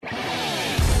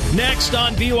Next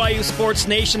on BYU Sports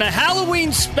Nation, a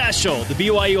Halloween special. The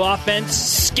BYU offense,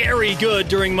 scary good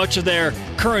during much of their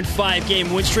current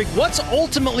 5-game win streak. What's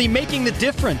ultimately making the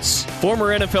difference?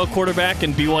 Former NFL quarterback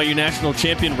and BYU national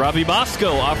champion Robbie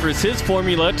Bosco offers his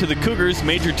formula to the Cougars'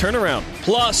 major turnaround.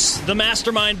 Plus, the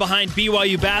mastermind behind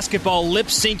BYU basketball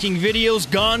lip-syncing videos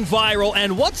gone viral.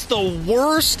 And what's the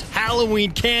worst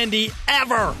Halloween candy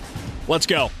ever? Let's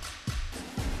go.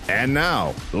 And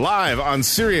now, live on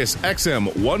Sirius XM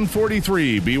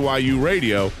 143 BYU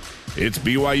Radio, it's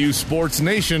BYU Sports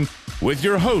Nation with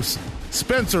your hosts,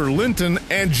 Spencer Linton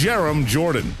and Jerem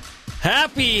Jordan.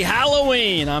 Happy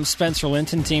Halloween! I'm Spencer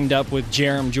Linton, teamed up with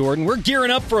Jerem Jordan. We're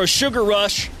gearing up for a sugar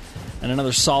rush and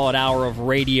another solid hour of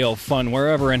radio fun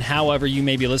wherever and however you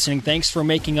may be listening. Thanks for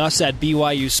making us at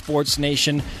BYU Sports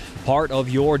Nation part of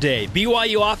your day.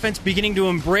 BYU offense beginning to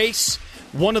embrace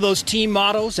one of those team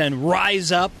mottos and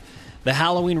rise up. The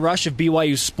Halloween rush of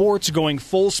BYU sports going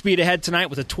full speed ahead tonight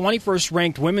with a 21st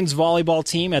ranked women's volleyball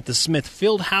team at the Smith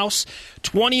Fieldhouse.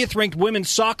 20th ranked women's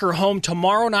soccer home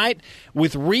tomorrow night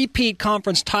with repeat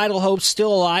conference title hopes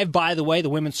still alive. By the way, the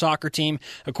women's soccer team,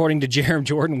 according to Jerem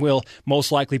Jordan, will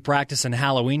most likely practice in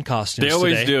Halloween costumes They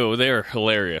always today. do. They are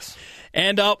hilarious.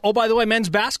 And, by the way, men's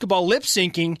basketball lip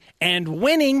syncing and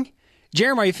winning.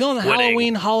 Jerem, are you feeling the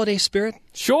Halloween holiday spirit?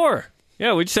 Sure.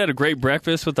 Yeah, we just had a great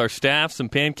breakfast with our staff, some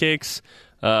pancakes.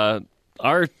 Our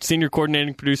senior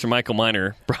coordinating producer, Michael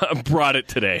Miner, brought it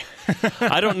today.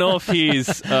 I don't know if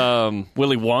he's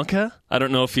Willy Wonka. I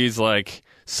don't know if he's like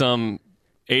some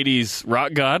 80s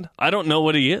rock god. I don't know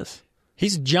what he is.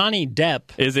 He's Johnny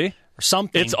Depp. Is he? Or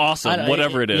something. It's awesome,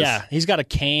 whatever it is. Yeah, he's got a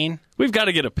cane. We've got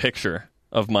to get a picture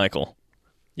of Michael.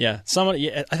 Yeah, I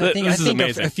think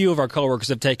amazing. a few of our coworkers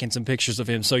have taken some pictures of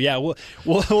him. So yeah,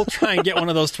 we'll try and get one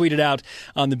of those tweeted out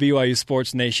on the BYU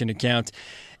Sports Nation account.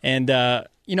 And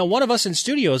one of us in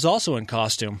studio is also in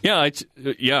costume. Yeah,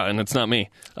 and it's not me.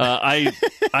 I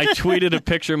tweeted a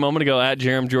picture a moment ago at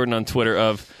Jerem Jordan on Twitter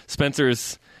of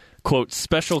Spencer's quote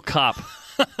special cop.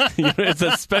 It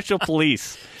says special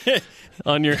police.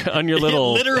 On your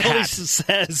little it literally hat.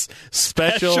 says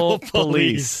special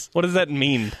police. What does that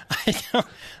mean?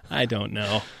 I don't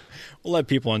know. We'll let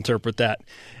people interpret that.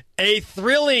 A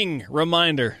thrilling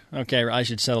reminder. Okay, I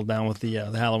should settle down with the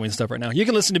Halloween stuff right now. You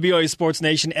can listen to BYU Sports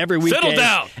Nation every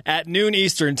weekday at noon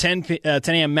Eastern, 10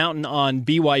 a.m. Mountain on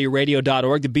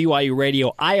BYURadio.org, the BYU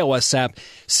Radio iOS app,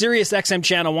 Sirius XM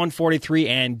Channel 143,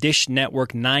 and Dish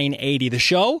Network 980. The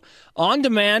show on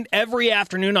demand every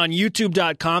afternoon on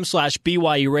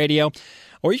YouTube.com/BYU Radio.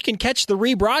 Or you can catch the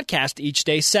rebroadcast each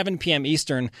day, 7 p.m.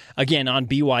 Eastern, again on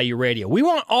BYU Radio. We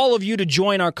want all of you to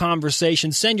join our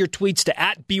conversation. Send your tweets to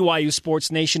 @BYU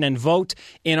Sports Nation and vote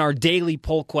in our daily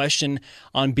poll question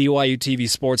on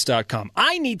BYUTVSports.com.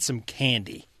 I need some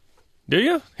candy. Do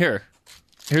you?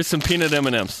 Here's some peanut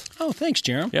M&Ms. Oh, thanks,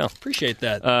 Jerem. Yeah. Appreciate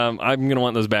that. I'm going to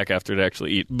want those back after to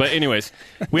actually eat. But anyways,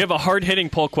 we have a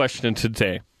hard-hitting poll question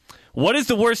today. What is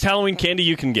the worst Halloween candy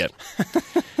you can get?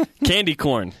 Candy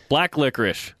corn, black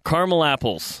licorice, caramel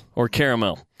apples, or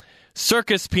caramel?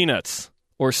 Circus peanuts,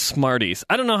 or Smarties?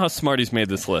 I don't know how Smarties made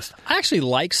this list. I actually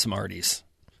like Smarties.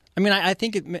 I mean, I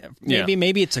think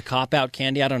maybe it's a cop-out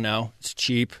candy. I don't know. It's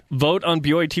cheap. Vote on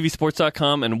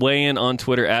BYUTVSports.com and weigh in on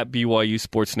Twitter at BYU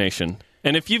Sports Nation.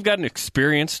 And if you've got an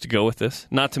experience to go with this,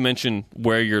 not to mention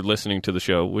where you're listening to the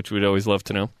show, which we'd always love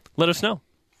to know, let us know.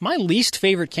 My least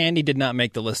favorite candy did not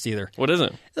make the list either. What is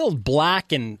it? Those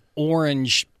black and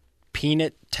orange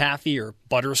peanut taffy or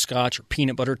butterscotch or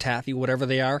peanut butter taffy, whatever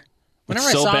they are. Whenever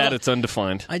it's so bad it's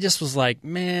undefined. I just was like,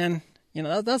 man,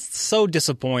 that's so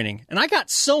disappointing. And I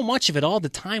got so much of it all the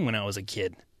time when I was a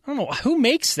kid. I don't know. Who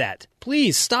makes that?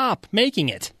 Please stop making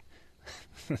it.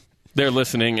 They're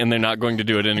listening, and they're not going to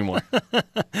do it anymore. How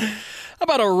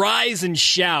about a rise and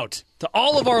shout to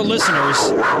all of our listeners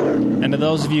and to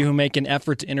those of you who make an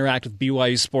effort to interact with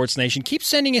BYU Sports Nation? Keep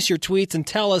sending us your tweets and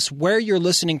tell us where you're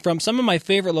listening from. Some of my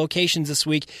favorite locations this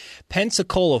week: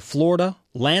 Pensacola, Florida;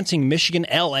 Lansing, Michigan;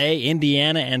 L.A.,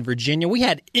 Indiana, and Virginia. We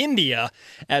had India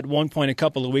at one point a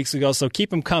couple of weeks ago, so keep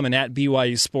them coming at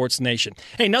BYU Sports Nation.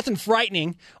 Hey, nothing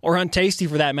frightening or untasty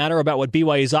for that matter about what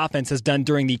BYU's offense has done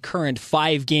during the current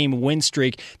 5-game win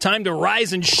streak. Time to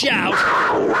rise and shout.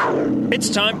 It's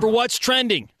time for What's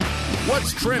Trending.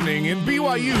 What's trending in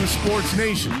BYU Sports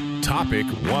Nation? Topic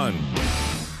 1.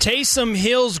 Taysom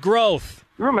Hill's growth.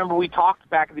 You remember we talked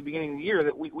back at the beginning of the year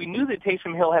that we knew that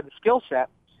Taysom Hill had the skill set,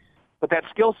 but that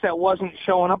skill set wasn't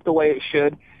showing up the way it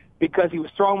should because he was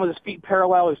throwing with his feet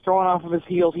parallel, he was throwing off of his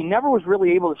heels. He never was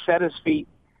really able to set his feet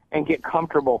and get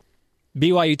comfortable.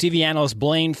 BYU TV analyst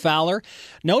Blaine Fowler,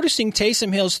 noticing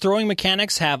Taysom Hill's throwing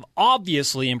mechanics have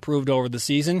obviously improved over the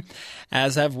season,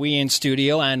 as have we in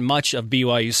studio and much of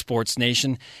BYU Sports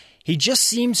Nation. He just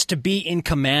seems to be in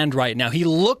command right now. He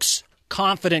looks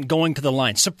confident going to the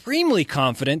line, supremely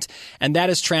confident, and that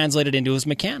is translated into his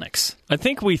mechanics. I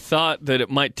think we thought that it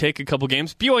might take a couple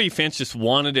games. BYU fans just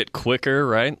wanted it quicker,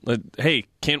 right? Hey,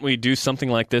 can't we do something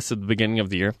like this at the beginning of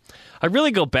the year? I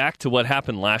really go back to what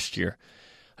happened last year.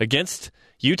 Against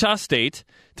Utah State,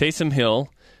 Taysom Hill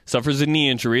suffers a knee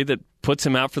injury that puts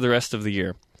him out for the rest of the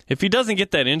year. If he doesn't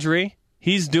get that injury,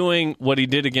 he's doing what he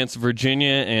did against Virginia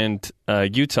and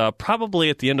Utah probably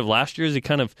at the end of last year as he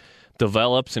kind of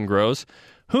develops and grows.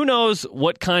 Who knows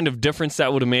what kind of difference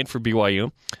that would have made for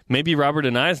BYU? Maybe Robert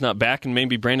Anae is not back, and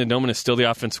maybe Brandon Doman is still the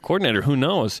offensive coordinator. Who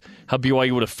knows how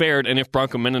BYU would have fared, and if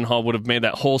Bronco Mendenhall would have made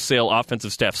that wholesale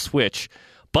offensive staff switch.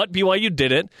 But BYU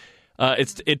did it.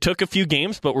 It took a few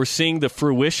games, but we're seeing the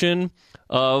fruition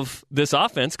of this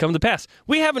offense come to pass.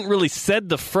 We haven't really said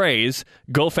the phrase,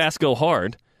 go fast, go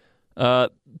hard,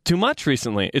 too much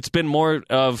recently. It's been more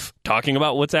of talking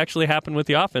about what's actually happened with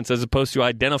the offense as opposed to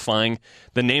identifying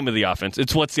the name of the offense.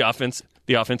 It's what the offense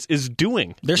is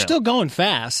doing. They're still going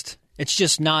fast. It's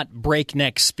just not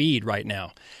breakneck speed right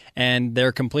now. And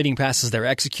they're completing passes. They're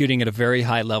executing at a very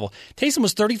high level. Taysom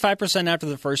was 35% after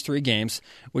the first 3 games,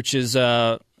 which is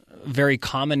a very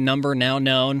common number now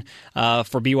known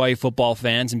for BYU football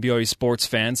fans and BYU sports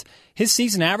fans. His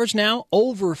season average now,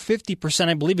 over 50%.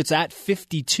 I believe it's at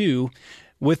 52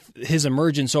 with his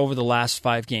emergence over the last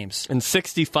 5 games. And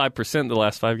 65% the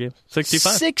last 5 games?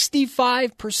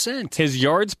 65%. His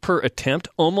yards per attempt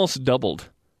almost doubled.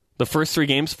 The first 3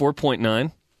 games,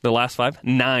 4.9. The last 5,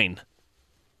 9.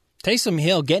 Taysom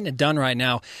Hill getting it done right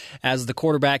now as the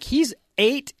quarterback. He's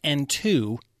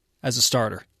 8-2 as a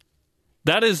starter.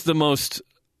 That is the most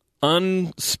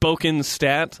unspoken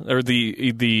stat, or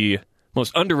the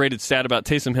most underrated stat about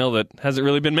Taysom Hill that hasn't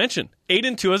really been mentioned.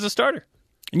 8-2 as a starter.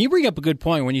 And you bring up a good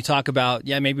point when you talk about,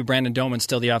 maybe Brandon Doman's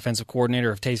still the offensive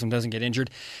coordinator if Taysom doesn't get injured.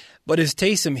 But is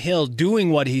Taysom Hill doing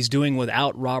what he's doing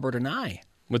without Robert Anae?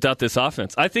 Without this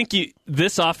offense. I think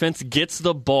this offense gets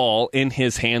the ball in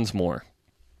his hands more,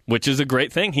 which is a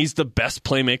great thing. He's the best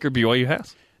playmaker BYU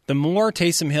has. The more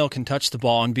Taysom Hill can touch the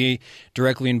ball and be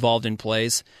directly involved in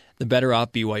plays, the better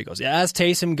off BYU goes. As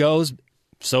Taysom goes,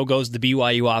 so goes the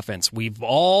BYU offense. We've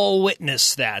all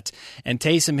witnessed that. And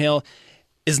Taysom Hill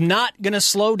is not going to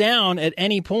slow down at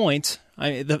any point.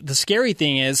 The scary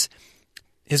thing is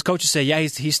his coaches say,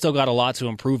 he's still got a lot to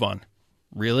improve on.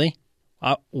 Really?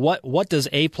 What does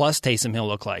A+ Taysom Hill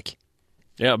look like?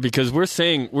 Yeah, because we're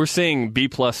saying B+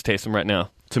 Taysom right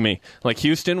now to me. Like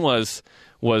Houston was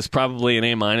probably an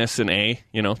A-, an A.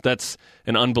 That's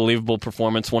an unbelievable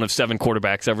performance. One of 7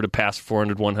 quarterbacks ever to pass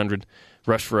 400, 100,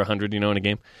 rush for 100, in a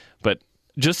game. But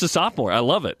just a sophomore. I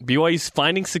love it. BYU's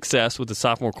finding success with a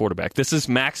sophomore quarterback. This is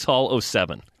Max Hall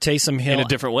 07. Taysom Hill. In a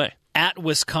different way. At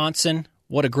Wisconsin.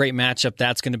 What a great matchup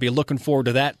that's going to be. Looking forward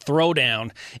to that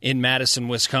throwdown in Madison,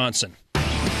 Wisconsin.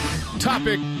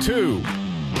 Topic 2.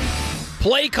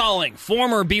 Play calling.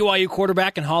 Former BYU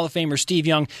quarterback and Hall of Famer Steve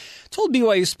Young told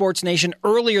BYU Sports Nation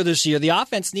earlier this year the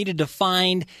offense needed to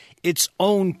find its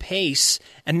own pace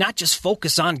and not just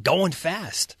focus on going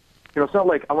fast. It's not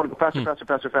like I want to go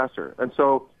faster. And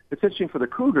so it's interesting for the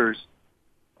Cougars.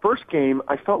 First game,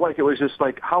 I felt like it was just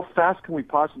like, how fast can we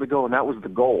possibly go? And that was the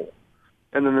goal.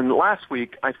 And then in the last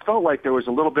week, I felt like there was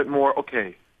a little bit more,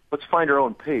 okay, let's find our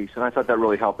own pace. And I thought that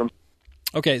really helped them.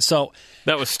 Okay, so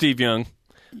that was Steve Young.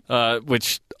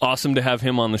 Which awesome to have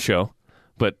him on the show.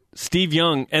 But Steve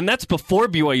Young, and that's before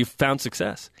BYU found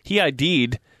success. He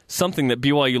ID'd something that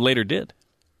BYU later did.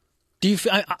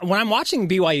 When I'm watching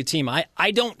BYU team,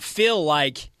 I don't feel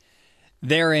like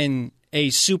they're in a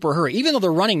super hurry. Even though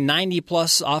they're running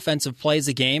 90-plus offensive plays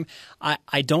a game,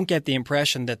 I don't get the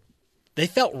impression that they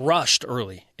felt rushed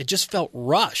early. It just felt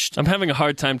rushed. I'm having a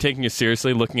hard time taking you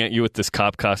seriously looking at you with this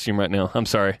cop costume right now. I'm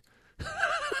sorry.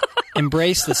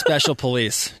 Embrace the special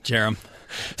police, Jerem.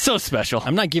 So special.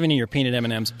 I'm not giving you your peanut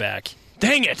M&Ms back.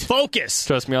 Dang it. Focus.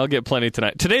 Trust me, I'll get plenty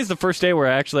tonight. Today's the first day where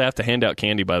I actually have to hand out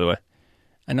candy, by the way.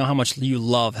 I know how much you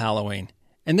love Halloween.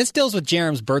 And this deals with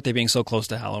Jerem's birthday being so close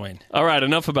to Halloween. All right,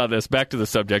 enough about this. Back to the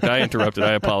subject. I interrupted.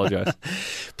 I apologize.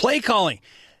 Play calling.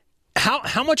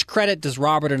 How much credit does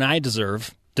Robert Anae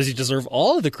deserve? Does he deserve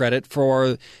all of the credit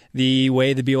for the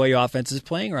way the BYU offense is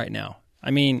playing right now?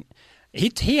 I mean,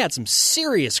 he had some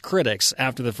serious critics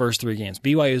after the first 3 games.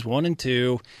 BYU's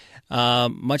 1-2,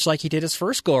 much like he did his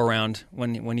first go around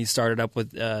when he started up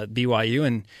with BYU,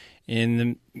 and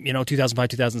in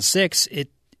 2005-2006,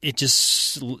 it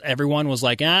just, everyone was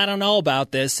like, I don't know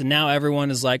about this. And now everyone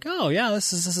is like, oh, yeah,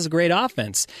 this is a great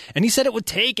offense. And he said it would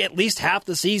take at least half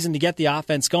the season to get the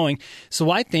offense going. So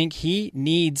I think he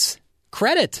needs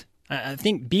credit. I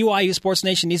think BYU Sports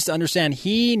Nation needs to understand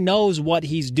he knows what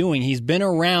he's doing. He's been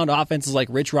around offenses like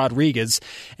Rich Rodriguez,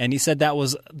 and he said that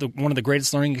was one of the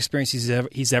greatest learning experiences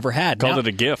he's ever had. Called it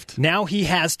a gift. Now he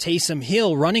has Taysom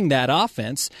Hill running that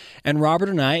offense, and Robert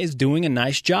Anae is doing a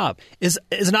nice job. Is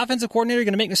an offensive coordinator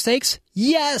going to make mistakes?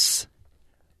 Yes.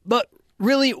 But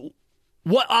really,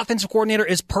 what offensive coordinator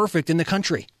is perfect in the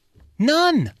country?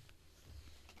 None.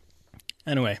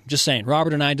 Anyway, just saying,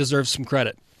 Robert Anae deserves some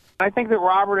credit. I think that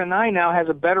Robert Anae now has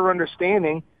a better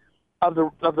understanding of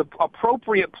the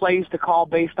appropriate plays to call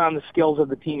based on the skills of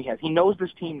the team he has. He knows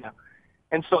this team now.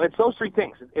 And so it's those three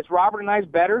things. It's Robert Anae's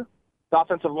better, the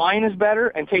offensive line is better,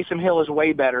 and Taysom Hill is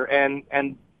way better. And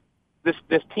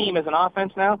this team as an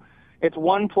offense now, it's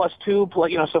 1 + 2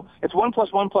 so it's 1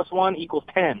 + 1 + 1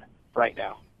 = 10 right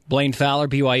now. Blaine Fowler,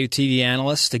 BYU TV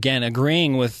analyst, again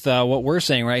agreeing with what we're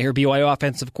saying right here. BYU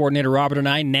offensive coordinator Robert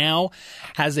Anae now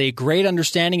has a great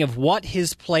understanding of what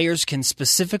his players can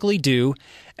specifically do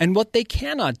and what they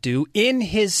cannot do in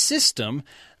his system.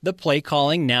 The play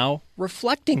calling now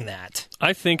reflecting that.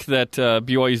 I think that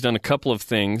BYU's done a couple of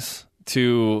things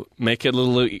to make it a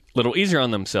little easier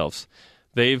on themselves.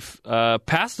 They've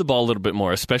passed the ball a little bit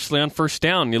more, especially on first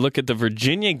down. You look at the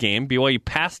Virginia game, BYU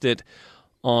passed it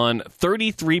on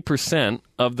 33%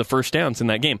 of the first downs in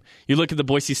that game. You look at the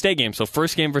Boise State game, so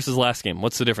first game versus last game.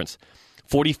 What's the difference?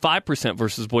 45%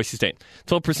 versus Boise State.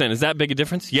 12%. Is that big a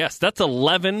difference? Yes, that's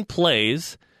 11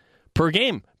 plays per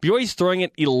game. BYU's throwing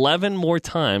it 11 more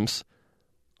times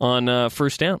on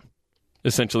first down,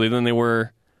 essentially, than they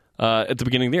were at the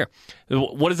beginning of the year.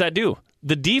 What does that do?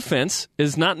 The defense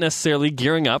is not necessarily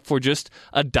gearing up for just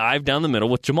a dive down the middle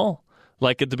with Jamal,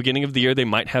 like at the beginning of the year they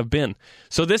might have been.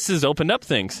 So this has opened up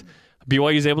things.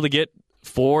 BYU is able to get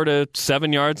 4 to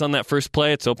 7 yards on that first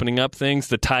play. It's opening up things.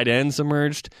 The tight ends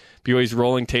emerged. BYU's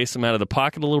rolling Taysom out of the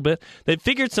pocket a little bit. They've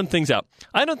figured some things out.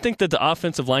 I don't think that the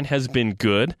offensive line has been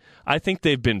good. I think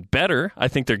they've been better. I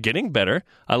think they're getting better.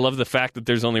 I love the fact that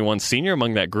there's only one senior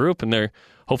among that group, and they're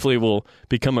hopefully will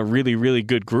become a really, really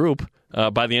good group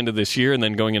by the end of this year and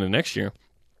then going into next year.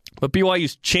 But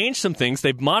BYU's changed some things.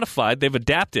 They've modified. They've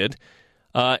adapted.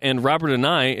 And Robert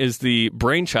Anae is the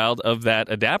brainchild of that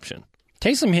adaptation.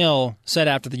 Taysom Hill said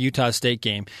after the Utah State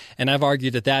game, and I've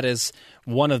argued that that is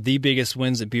one of the biggest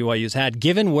wins that BYU's had,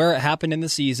 given where it happened in the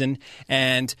season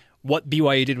and what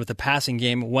BYU did with the passing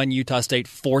game when Utah State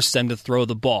forced them to throw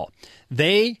the ball.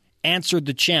 They answered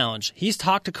the challenge. He's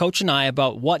talked to Coach Anae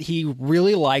about what he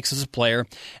really likes as a player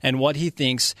and what he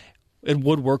thinks it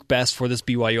would work best for this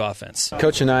BYU offense.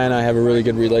 Coach Anae and I have a really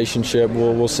good relationship.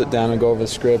 We'll sit down and go over the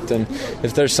script, and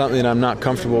if there's something that I'm not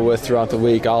comfortable with throughout the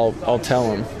week, I'll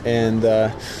tell him. And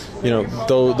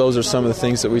those are some of the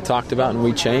things that we talked about and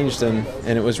we changed, and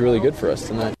it was really good for us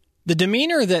tonight. The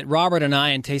demeanor that Robert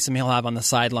Anae and Taysom Hill have on the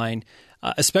sideline,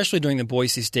 especially during the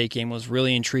Boise State game, was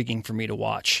really intriguing for me to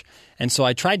watch. And so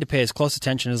I tried to pay as close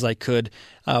attention as I could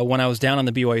when I was down on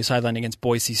the BYU sideline against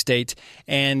Boise State.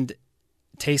 And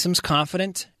Taysom's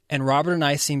confident, and Robert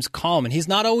Anae seems calm. And he's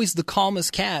not always the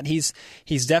calmest cat. He's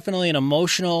definitely an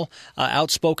emotional,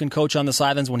 outspoken coach on the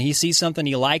sidelines. When he sees something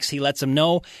he likes, he lets them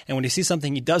know. And when he sees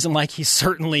something he doesn't like, he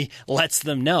certainly lets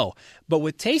them know. But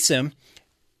with Taysom,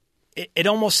 it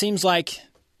almost seems like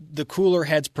the cooler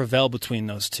heads prevail between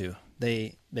those two.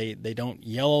 They don't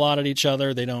yell a lot at each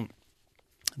other.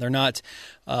 They're not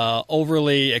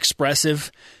overly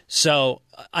expressive. So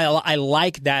I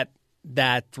like that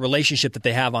relationship that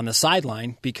they have on the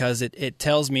sideline, because it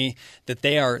tells me that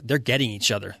they're getting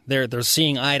each other. They're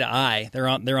seeing eye to eye. They're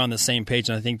on the same page,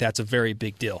 and I think that's a very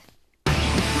big deal.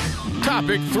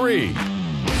 Topic 3.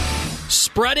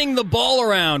 Spreading the ball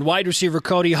around. Wide receiver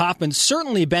Cody Hoffman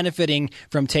certainly benefiting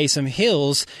from Taysom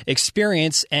Hill's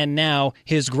experience and now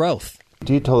his growth.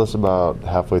 You told us about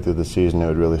halfway through the season it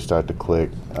would really start to click,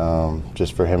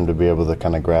 just for him to be able to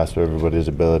kind of grasp everybody's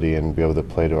ability and be able to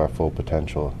play to our full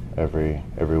potential every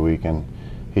week. And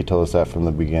he told us that from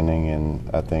the beginning, and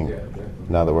I think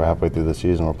now that we're halfway through the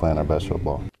season, we're playing our best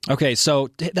football. Okay, so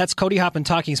that's Cody Hoffman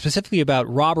talking specifically about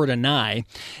Robert Anae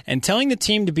and telling the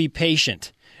team to be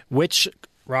patient, which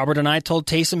Robert Anae told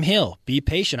Taysom Hill, be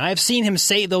patient. I have seen him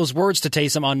say those words to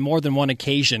Taysom on more than one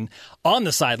occasion on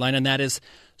the sideline, and that is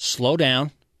slow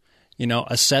down,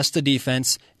 assess the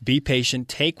defense, be patient,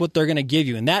 take what they're going to give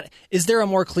you. And is there a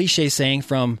more cliche saying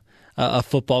from a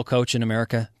football coach in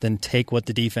America than take what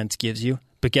the defense gives you?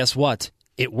 But guess what?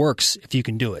 it works if you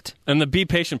can do it. And the be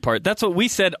patient part, that's what we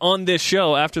said on this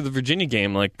show after the Virginia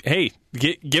game. Like, hey,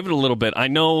 give it a little bit. I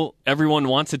know everyone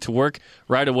wants it to work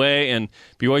right away, and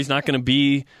BYU's not going to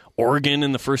be Oregon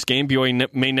in the first game.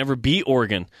 BYU may never be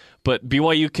Oregon. But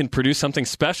BYU can produce something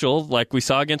special like we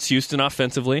saw against Houston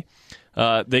offensively.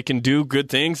 They can do good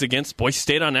things against Boise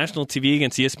State on national TV,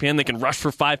 against ESPN. They can rush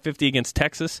for 550 against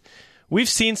Texas. We've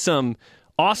seen some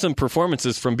awesome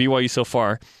performances from BYU so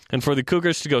far, and for the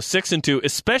Cougars to go 6-2,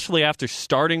 especially after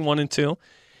starting 1-2,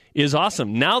 is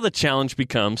awesome. Now the challenge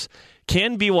becomes,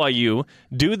 can BYU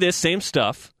do this same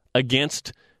stuff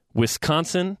against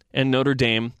Wisconsin and Notre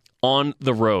Dame on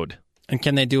the road? And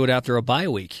can they do it after a bye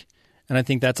week? And I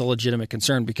think that's a legitimate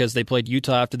concern because they played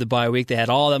Utah after the bye week. They had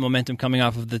all that momentum coming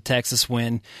off of the Texas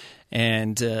win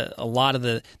and a lot of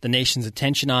the nation's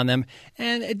attention on them,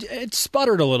 and it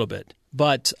sputtered a little bit.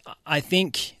 But I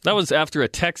think that was after a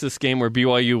Texas game where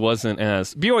BYU wasn't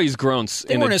as BYU's grown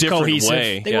in a different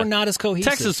way. They were not as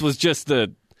cohesive. Texas was just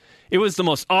it was the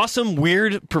most awesome,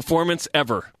 weird performance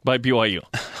ever by BYU.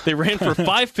 They ran for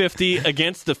 550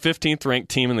 against the 15th ranked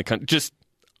team in the country. Just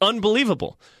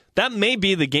unbelievable. That may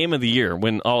be the game of the year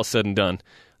when all is said and done.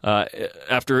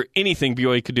 After anything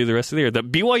BYU could do the rest of the year.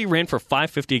 That BYU ran for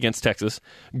 550 against Texas.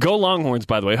 Go Longhorns,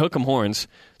 by the way. Hook 'em horns.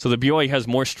 So the BYU has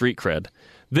more street cred.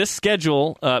 This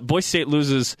schedule, Boise State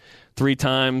loses 3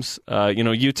 times.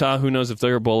 Utah, who knows if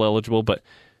they're bowl eligible, but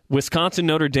Wisconsin,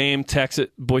 Notre Dame, Texas,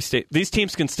 Boise State, these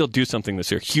teams can still do something this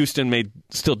year. Houston may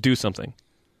still do something.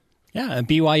 Yeah, and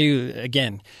BYU,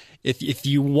 again, if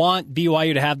you want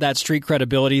BYU to have that street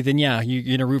credibility, then yeah, you're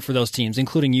going to root for those teams,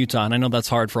 including Utah, and I know that's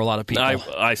hard for a lot of people.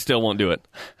 I still won't do it.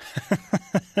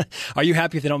 Are you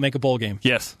happy if they don't make a bowl game?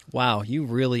 Yes. Wow, you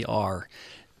really are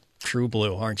true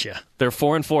blue, aren't you? They're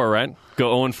 4-4, right?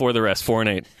 Go 0-4 the rest,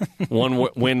 4-8. One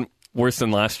win worse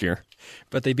than last year.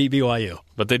 But they beat BYU.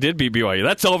 But they did beat BYU.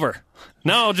 That's over.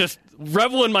 Now I'll just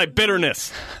revel in my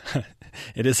bitterness.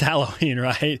 It is Halloween,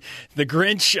 right? The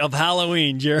Grinch of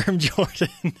Halloween, Jerem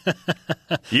Jordan.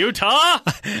 Utah?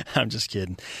 I'm just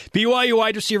kidding. BYU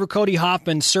wide receiver Cody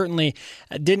Hoffman certainly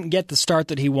didn't get the start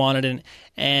that he wanted,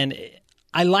 and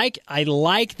I like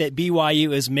that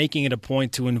BYU is making it a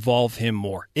point to involve him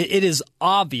more. It is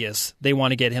obvious they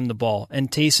want to get him the ball, and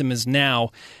Taysom is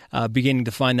now beginning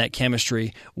to find that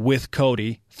chemistry with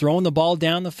Cody, throwing the ball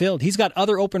down the field. He's got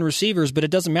other open receivers, but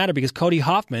it doesn't matter because Cody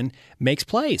Hoffman makes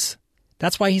plays.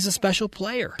 That's why he's a special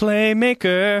player.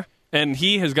 Playmaker. And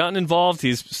he has gotten involved.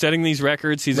 He's setting these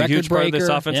records. He's a huge part of this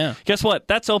offense. Yeah. Guess what?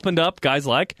 That's opened up guys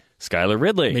like Skylar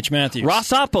Ridley. Mitch Matthews.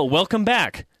 Ross Apple, welcome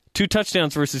back. 2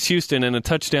 touchdowns versus Houston and a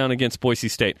touchdown against Boise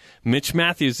State. Mitch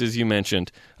Matthews, as you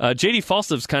mentioned. J.D.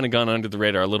 Falsev's kind of gone under the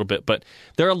radar a little bit, but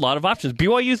there are a lot of options.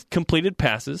 BYU's completed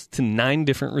passes to 9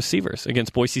 different receivers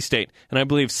against Boise State, and I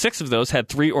believe 6 of those had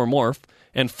 3 or more,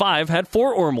 and 5 had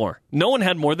 4 or more. No one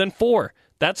had more than 4.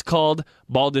 That's called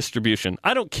ball distribution.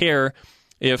 I don't care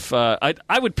if I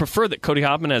would prefer that Cody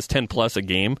Hoffman has 10-plus a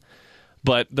game,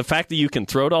 but the fact that you can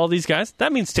throw to all these guys,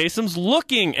 that means Taysom's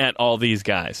looking at all these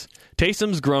guys.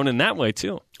 Taysom's grown in that way,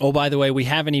 too. Oh, by the way, we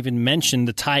haven't even mentioned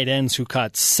the tight ends who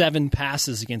caught 7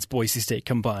 passes against Boise State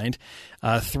combined.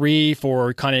 3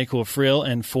 for Kaneko Frill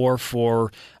and 4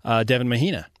 for Devin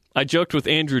Mahina. I joked with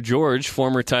Andrew George,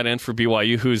 former tight end for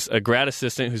BYU, who's a grad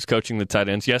assistant who's coaching the tight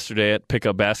ends yesterday at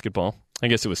Pickup Basketball. I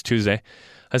guess it was Tuesday.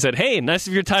 I said, hey, nice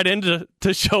of your tight end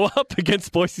to show up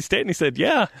against Boise State. And he said,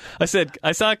 yeah. I said,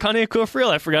 I saw Kaneko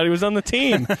Frill. I forgot he was on the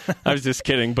team. I was just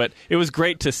kidding. But it was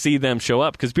great to see them show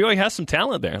up because BYU has some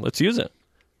talent there. Let's use it.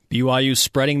 BYU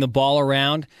spreading the ball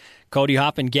around. Cody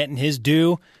Hoffman getting his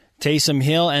due. Taysom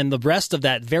Hill and the rest of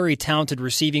that very talented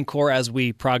receiving core, as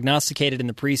we prognosticated in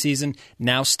the preseason,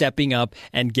 now stepping up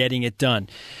and getting it done.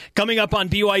 Coming up on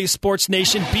BYU Sports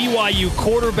Nation, BYU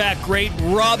quarterback great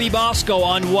Robbie Bosco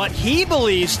on what he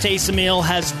believes Taysom Hill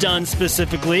has done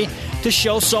specifically to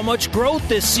show so much growth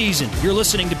this season. You're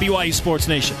listening to BYU Sports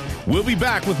Nation. We'll be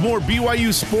back with more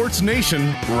BYU Sports Nation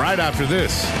right after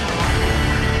this.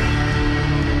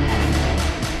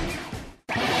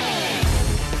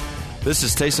 This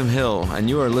is Taysom Hill, and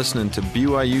you are listening to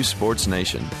BYU Sports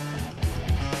Nation.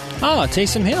 Oh,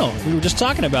 Taysom Hill. We were just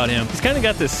talking about him. He's kind of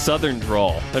got this southern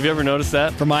drawl. Have you ever noticed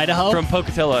that? From Idaho? From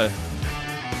Pocatello.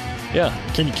 Yeah.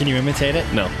 Can you imitate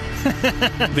it? No.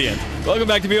 The end. Welcome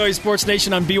back to BYU Sports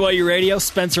Nation on BYU Radio.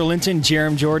 Spencer Linton,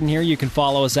 Jerem Jordan here. You can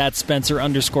follow us at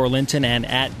Spencer_Linton and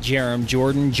at Jerem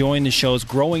Jordan. Join the show's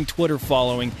growing Twitter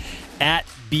following at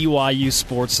BYU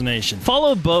Sports Nation.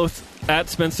 Follow both at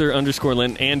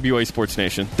Spencer_Linton and BYU Sports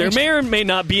Nation. There may or may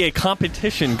not be a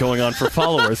competition going on for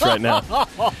followers right now.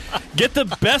 Get the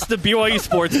best of BYU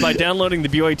Sports by downloading the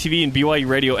BYU TV and BYU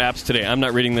Radio apps today. I'm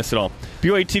not reading this at all.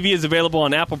 BYU TV is available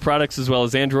on Apple products as well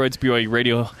as Androids. BYU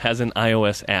Radio has an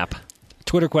iOS app.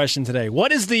 Twitter question today.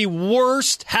 What is the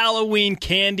worst Halloween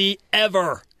candy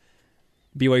ever?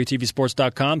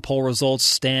 BYUTVSports.com. Poll results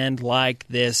stand like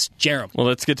this. Jerem. Well,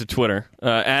 let's get to Twitter.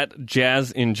 At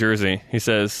Jazz in Jersey, he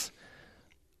says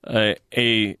an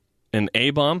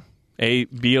A-bomb,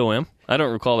 A-B-O-M. I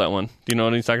don't recall that one. Do you know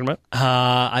what he's talking about?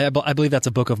 I believe that's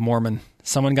a Book of Mormon.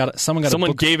 Someone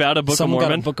gave out a Book of Mormon? Someone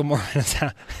got a Book of Mormon.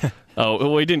 Oh,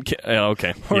 well, we didn't.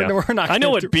 Okay. We're not I know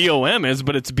what B-O-M is,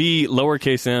 but it's B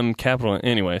lowercase m capital.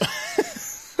 Anyways.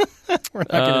 We're not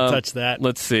going to touch that.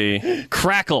 Let's see.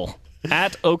 Crackle.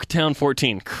 At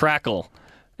Oaktown14. Crackle.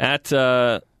 At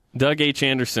Doug H.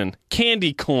 Anderson.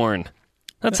 Candy corn.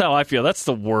 That's how I feel. That's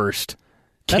the worst.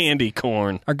 Candy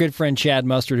corn. Our good friend Chad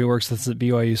Mustard, who works with us at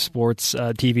BYU Sports,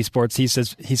 TV Sports, he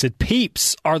said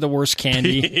Peeps are the worst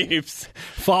candy. Peeps.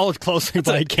 Followed closely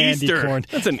by candy corn.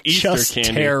 That's an Easter Just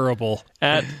candy. Terrible.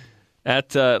 At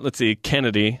let's see,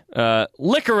 Kennedy.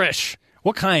 Licorice.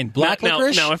 What kind? Black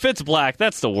licorice? No, if it's black,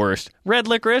 that's the worst. Red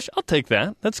licorice, I'll take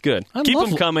that. That's good. Keep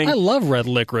them coming. I love red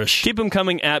licorice. Keep them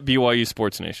coming at BYU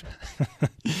Sports Nation.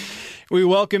 We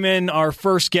welcome in our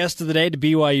first guest of the day to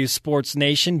BYU Sports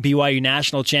Nation, BYU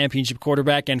National Championship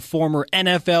quarterback and former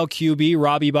NFL QB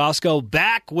Robbie Bosco,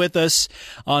 back with us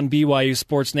on BYU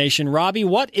Sports Nation. Robbie,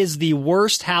 what is the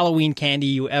worst Halloween candy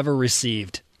you ever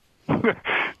received?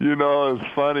 You know, it's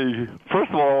funny. First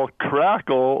of all,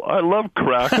 Crackle. I love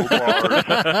Crackle bars.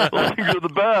 I think they're the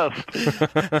best.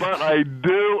 But I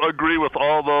do agree with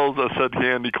all those that said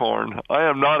candy corn. I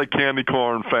am not a candy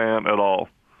corn fan at all.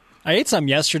 I ate some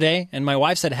yesterday, and my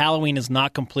wife said Halloween is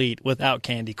not complete without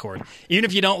candy corn. Even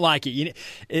if you don't like it,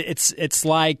 it's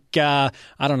like I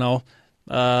don't know.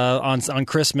 On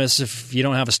Christmas, if you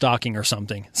don't have a stocking or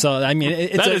something. So I mean,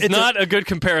 it's not a good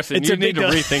comparison. You need to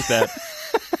rethink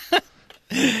that.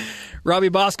 Robbie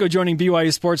Bosco joining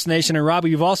BYU Sports Nation. And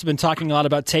Robbie, you've also been talking a lot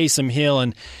about Taysom Hill,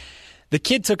 and the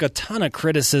kid took a ton of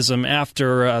criticism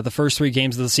after the first 3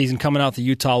 games of the season. Coming out the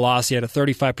Utah loss, he had a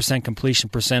 35% completion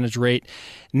percentage rate.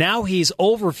 Now he's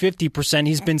over 50%.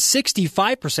 He's been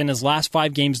 65% his last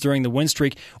 5 games during the win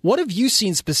streak. What have you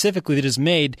seen specifically that has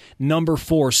made number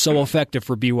 4 so effective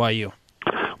for BYU?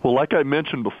 Well, like I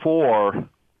mentioned before,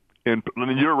 and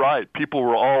you're right, people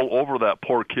were all over that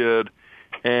poor kid.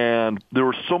 And there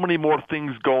were so many more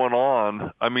things going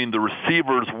on. I mean, the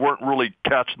receivers weren't really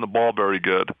catching the ball very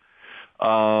good.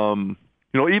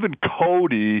 Even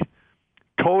Cody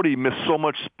missed so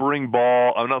much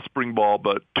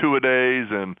but two-a-days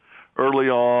and early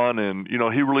on, and, he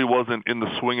really wasn't in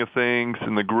the swing of things,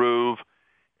 in the groove.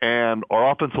 And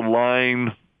our offensive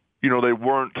line, they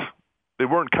weren't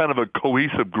kind of a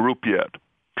cohesive group yet.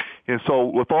 And so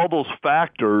with all those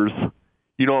factors,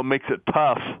 it makes it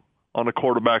tough on a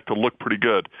quarterback to look pretty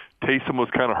good. Taysom was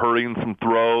kind of hurting some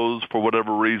throws for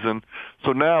whatever reason.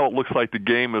 So now it looks like the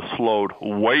game has slowed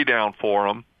way down for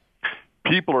him.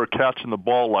 People are catching the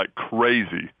ball like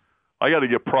crazy. I got to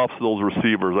give props to those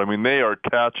receivers. I mean, they are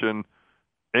catching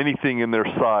anything in their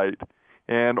sight.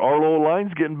 And our low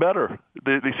line's getting better.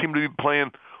 They seem to be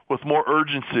playing with more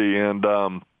urgency. And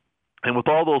with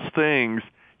all those things,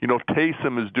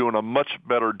 Taysom is doing a much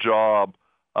better job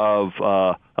of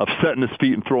setting his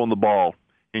feet and throwing the ball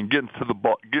and getting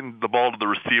the ball to the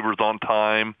receivers on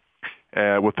time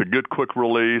with a good quick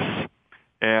release.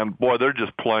 And boy, they're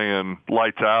just playing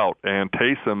lights out. And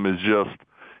Taysom is just,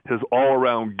 his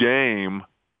all-around game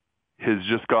has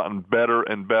just gotten better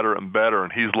and better and better,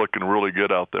 and he's looking really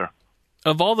good out there.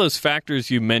 Of all those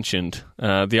factors you mentioned,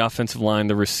 the offensive line,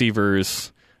 the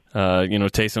receivers,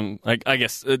 Taysom, I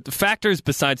guess, factors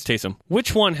besides Taysom,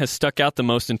 which one has stuck out the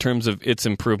most in terms of its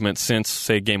improvement since,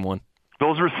 say, game 1?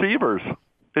 Those receivers.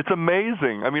 It's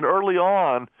amazing. I mean, early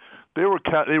on, they were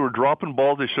dropping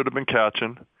balls they should have been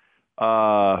catching.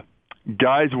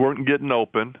 Guys weren't getting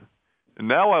open. And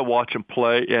now I watch him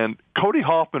play, and Cody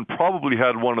Hoffman probably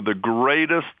had one of the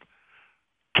greatest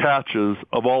catches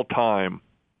of all time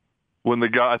when the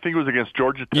guy, I think it was against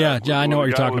Georgia Tech. Yeah, I know what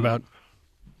you're talking about.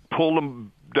 Pulled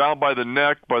him down by the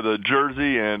neck, by the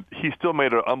jersey, and he still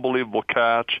made an unbelievable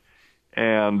catch.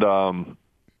 And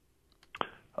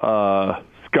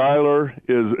Skyler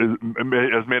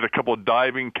has made a couple of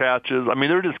diving catches. I mean,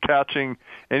 they're just catching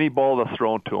any ball that's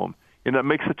thrown to them. And that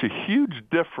makes such a huge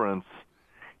difference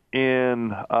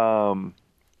in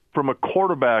from a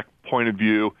quarterback point of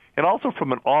view and also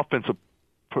from an offensive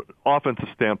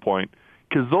standpoint,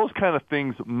 because those kind of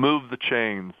things move the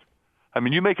chains. I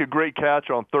mean, you make a great catch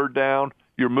on third down,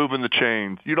 you're moving the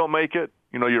chains. You don't make it,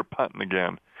 you're punting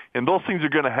again. And those things are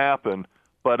going to happen,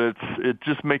 but it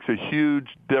just makes a huge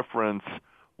difference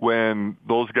when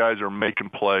those guys are making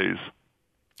plays.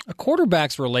 A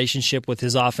quarterback's relationship with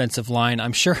his offensive line,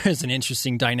 I'm sure, is an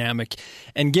interesting dynamic.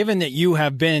 And given that you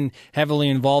have been heavily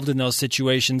involved in those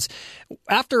situations,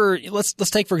 let's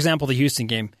take, for example, the Houston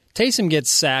game. Taysom gets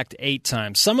sacked 8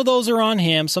 times. Some of those are on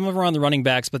him, some of them are on the running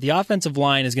backs, but the offensive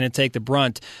line is going to take the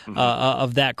brunt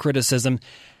of that criticism.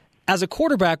 As a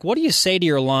quarterback, what do you say to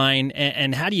your line,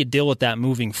 and how do you deal with that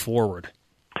moving forward?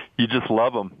 You just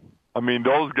love them. I mean,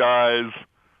 those guys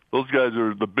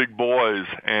are the big boys,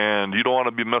 and you don't want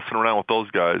to be messing around with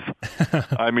those guys.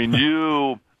 I mean,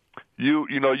 you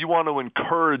want to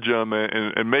encourage them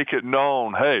and make it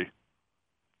known, hey,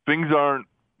 things aren't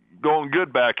going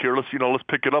good back here. Let's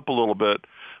pick it up a little bit.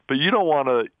 But you don't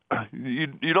want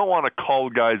to call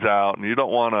guys out, and you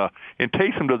don't want to. And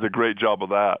Taysom does a great job of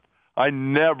that.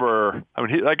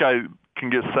 That guy can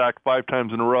get sacked 5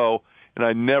 times in a row, and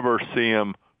I never see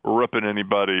him ripping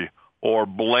anybody or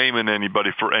blaming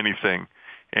anybody for anything.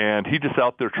 And he's just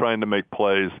out there trying to make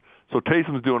plays. So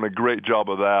Taysom's doing a great job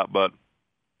of that. But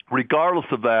regardless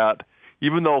of that,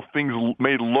 even though things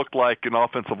may look like an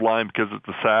offensive line because it's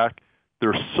a sack,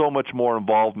 there's so much more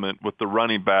involvement with the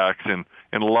running backs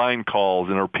and line calls,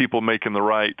 and are people making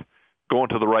going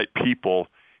to the right people.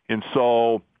 And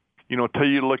so, until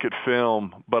you look at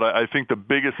film, but I think the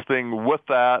biggest thing with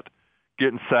that,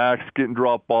 getting sacks, getting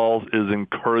drop balls, is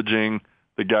encouraging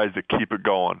the guys that keep it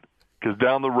going. Because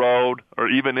down the road, or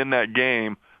even in that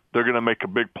game, they're going to make a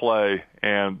big play,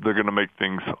 and they're going to make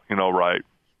things, right.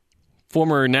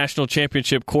 Former national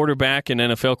championship quarterback and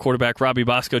NFL quarterback Robbie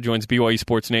Bosco joins BYU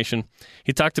Sports Nation.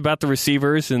 He talked about the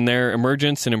receivers and their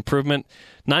emergence and improvement.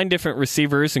 9 different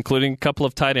receivers, including a couple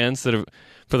of tight ends that have,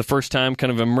 for the first time, kind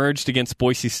of emerged against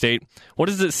Boise State. What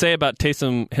does it say about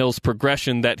Taysom Hill's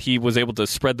progression that he was able to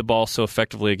spread the ball so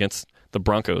effectively against the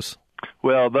Broncos?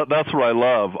 Well, that's what I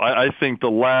love. I think the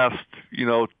last,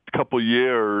 couple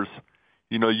years,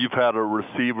 you've had a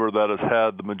receiver that has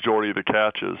had the majority of the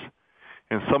catches.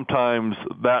 And sometimes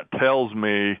that tells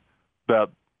me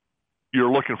that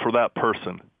you're looking for that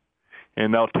person.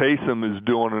 And now Taysom is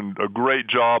doing a great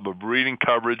job of reading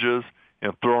coverages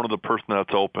and throwing to the person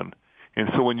that's open. And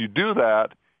so when you do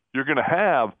that, you're going to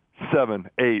have 7,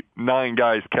 8, 9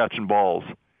 guys catching balls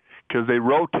because they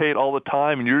rotate all the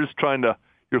time, and you're throwing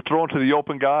to the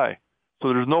open guy. So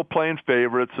there's no playing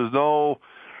favorites. There's no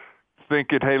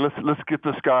thinking, hey, let's get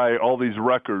this guy all these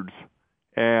records.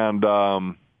 And,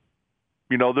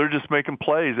 they're just making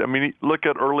plays. I mean, look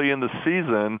at early in the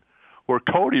season where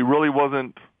Cody really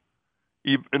wasn't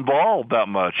involved that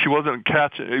much. He wasn't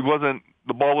catching.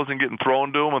 The ball wasn't getting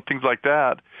thrown to him and things like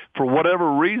that for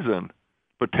whatever reason.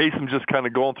 But Taysom's just kind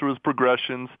of going through his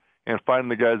progressions and finding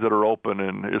the guys that are open,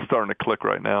 and it's starting to click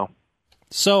right now.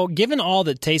 So given all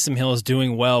that Taysom Hill is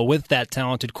doing well with that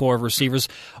talented core of receivers,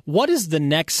 what is the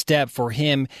next step for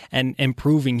him and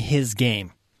improving his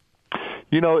game?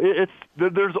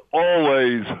 There's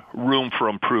always room for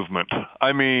improvement.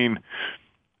 I mean,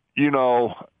 in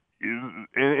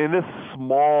this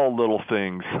small little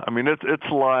things. I mean, it's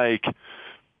like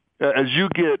as you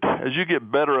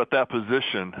get better at that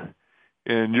position,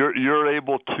 and you're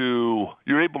able to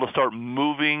start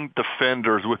moving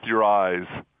defenders with your eyes,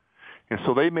 and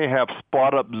so they may have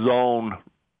spot up zone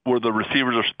where the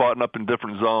receivers are spotting up in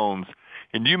different zones,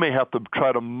 and you may have to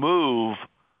try to move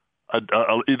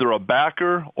either a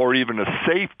backer or even a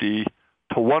safety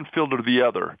to one fielder to the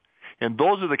other. And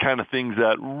those are the kind of things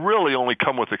that really only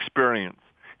come with experience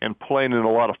and playing in a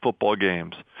lot of football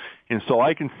games. And so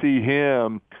I can see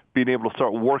him being able to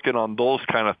start working on those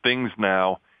kind of things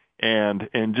now, and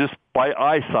just by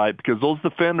eyesight, because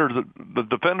the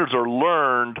defenders are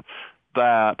learned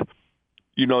that,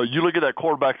 you look at that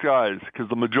quarterback guys, because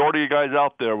the majority of guys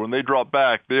out there, when they drop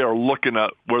back, they are looking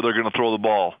at where they're going to throw the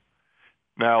ball.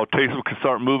 Now, Taysom can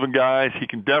start moving guys. He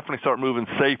can definitely start moving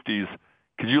safeties.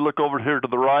 Because you look over here to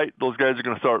the right, those guys are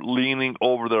going to start leaning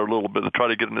over there a little bit to try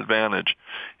to get an advantage.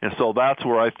 And so that's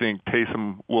where I think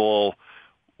Taysom will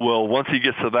once he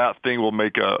gets to that thing, will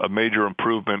make a major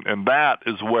improvement. And that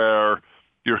is where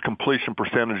your completion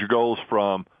percentage goes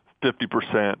from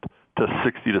 50% to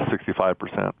 60 to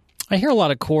 65%. I hear a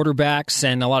lot of quarterbacks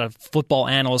and a lot of football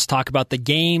analysts talk about the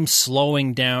game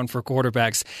slowing down for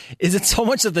quarterbacks. Is it so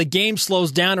much that the game slows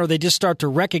down, or they just start to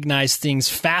recognize things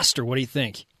faster? What do you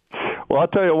think? Well, I'll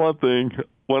tell you one thing.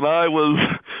 When I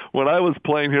was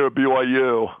playing here at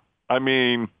BYU, I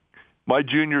mean, my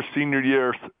senior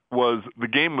year the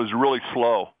game was really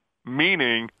slow,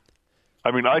 meaning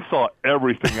I mean, I saw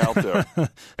everything out there.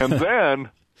 And then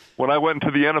when I went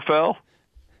into the NFL,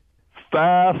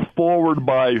 fast forward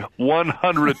by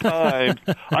 100 times,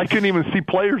 I couldn't even see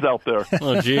players out there.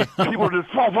 Oh, gee. People were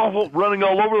just running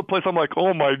all over the place. I'm like,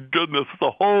 oh, my goodness, it's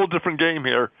a whole different game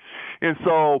here. And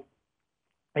so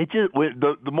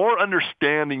the more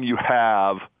understanding you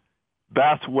have,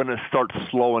 that's when it starts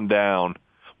slowing down.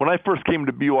 When I first came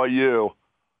to BYU,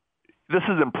 this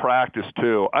is in practice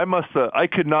too. I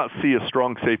could not see a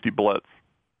strong safety blitz.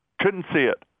 Couldn't see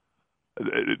it.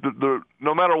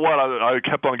 No matter what, I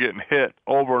kept on getting hit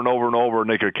over and over and over. And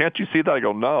they go, "Can't you see that?" I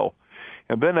go, "No."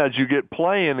 And then as you get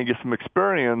playing and get some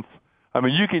experience, I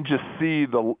mean, you can just see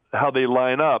how they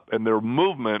line up and their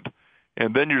movement.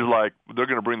 And then you're like, they're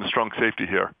going to bring the strong safety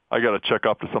here. I got to check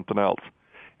up to something else.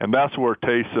 And that's where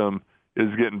Taysom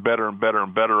is getting better and better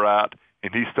and better at.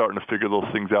 And he's starting to figure those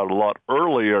things out a lot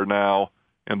earlier now,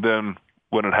 and then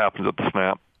when it happens at the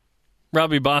snap.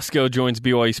 Robbie Bosco joins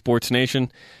BYU Sports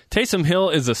Nation. Taysom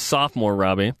Hill is a sophomore,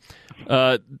 Robbie.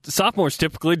 Sophomores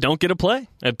typically don't get a play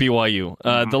at BYU.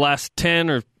 The last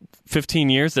 10 or 15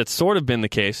 years, that's sort of been the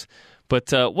case.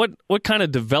 But what kind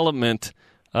of development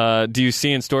do you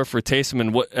see in store for Taysom,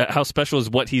 and how special is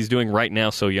what he's doing right now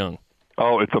so young?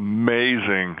 Oh, it's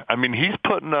amazing. I mean, he's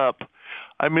putting up –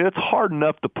 I mean, it's hard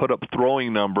enough to put up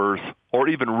throwing numbers or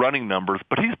even running numbers,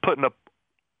 but he's putting up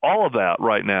all of that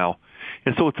right now.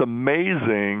 And so it's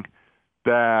amazing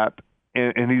that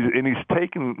and he's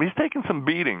taking some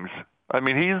beatings. I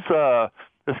mean, it's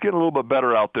getting a little bit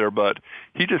better out there, but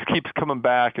he just keeps coming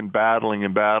back and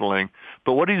battling.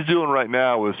 But what he's doing right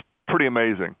now is pretty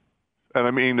amazing. And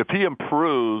I mean, if he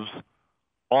improves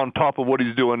on top of what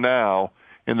he's doing now,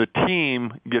 and the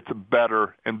team gets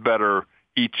better and better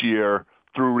each year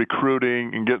through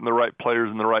recruiting and getting the right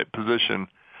players in the right position,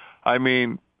 I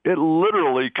mean, it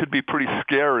literally could be pretty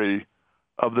scary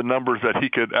of the numbers that he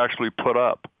could actually put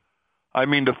up. I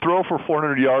mean, to throw for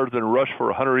 400 yards and rush for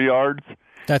 100 yards,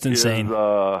 that's insane.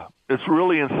 It's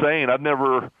really insane. I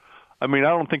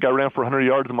don't think I ran for 100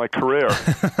 yards in my career.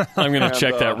 I'm going to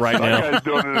check that right now. That guy's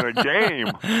doing it in a game.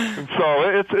 And so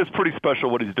it's pretty special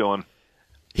what he's doing.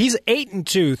 He's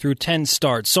 8-2 through 10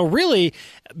 starts. So really,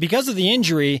 because of the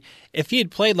injury, if he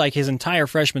had played like his entire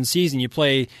freshman season, you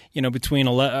play, between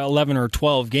 11 or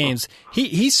 12 games,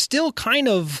 he's still kind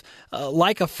of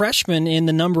like a freshman in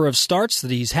the number of starts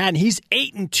that he's had. He's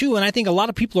 8-2, and I think a lot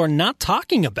of people are not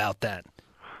talking about that.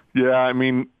 Yeah, I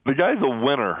mean, the guy's a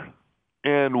winner.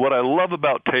 And what I love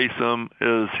about Taysom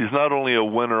is he's not only a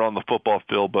winner on the football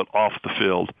field, but off the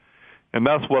field. And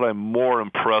that's what I'm more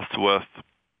impressed with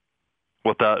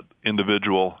that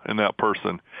individual and that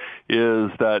person,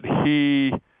 is that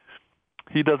he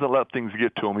doesn't let things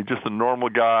get to him. He's just a normal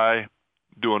guy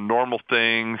doing normal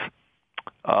things.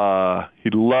 He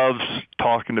loves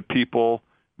talking to people,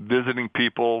 visiting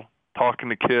people, talking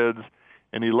to kids,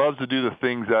 and he loves to do the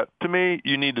things that, to me,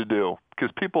 you need to do, because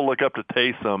people look up to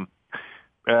Taysom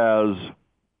as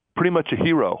pretty much a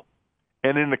hero.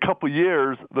 And in a couple of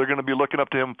years, they're going to be looking up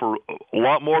to him for a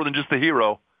lot more than just a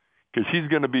hero, because he's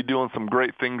going to be doing some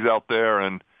great things out there,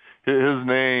 and his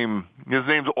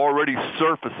name's already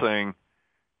surfacing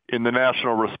in the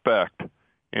national respect.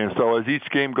 And so as each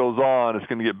game goes on, it's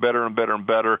going to get better and better and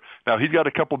better. Now, he's got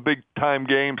a couple big-time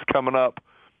games coming up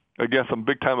against some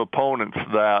big-time opponents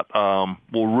that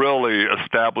will really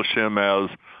establish him as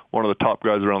one of the top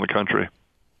guys around the country.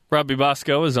 Robbie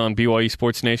Bosco is on BYU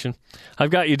Sports Nation. I've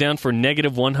got you down for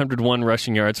negative 101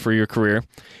 rushing yards for your career.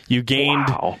 You gained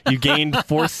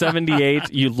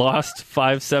 478. You lost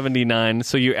 579.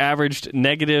 So you averaged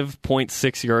negative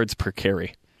 0.6 yards per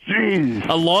carry.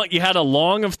 Jeez. You had a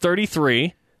long of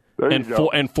 33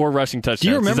 and four rushing touchdowns. Do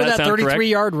you remember that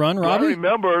 33-yard run, Robbie? I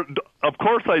remember. Of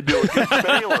course I do. Against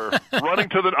Baylor, running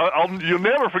to the. You'll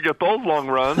never forget those long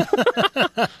runs.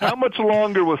 How much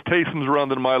longer was Taysom's run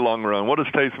than my long run? What does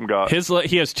Taysom got?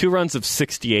 He has 2 runs of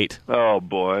 68. Oh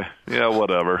boy, yeah,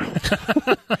 whatever.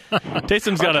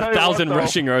 Taysom's got 1,000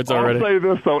 rushing yards already. I'll say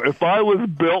this though: if I was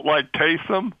built like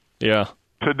Taysom,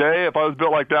 today, if I was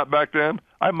built like that back then,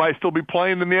 I might still be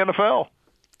playing in the NFL.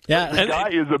 Yeah, the guy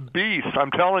is a beast. I'm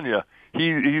telling you,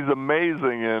 he's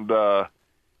amazing, and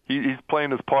he's playing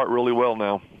his part really well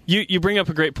now. You bring up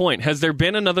a great point. Has there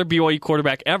been another BYU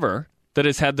quarterback ever that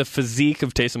has had the physique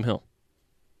of Taysom Hill?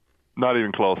 Not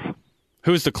even close.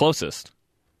 Who's the closest?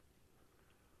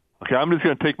 Okay, I'm just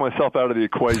going to take myself out of the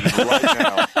equation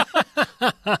right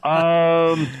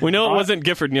now. We know it wasn't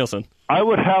Gifford Nielsen. I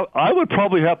would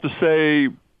probably have to say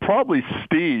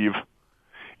Steve.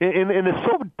 And it's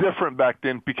so different back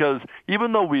then, because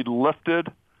even though we lifting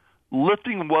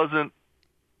wasn't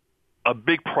a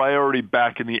big priority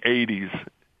back in the 80s.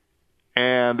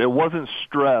 and it wasn't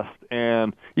stressed.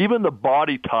 And even the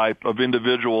body type of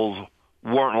individuals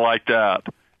weren't like that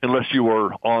unless you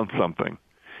were on something.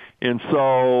 And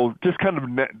so just kind of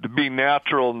to be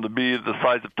natural and to be the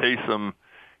size of Taysom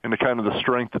and the kind of the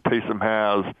strength that Taysom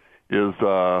has is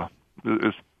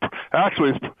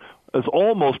actually it's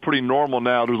almost pretty normal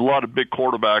now. There's a lot of big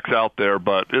quarterbacks out there,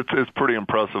 but it's pretty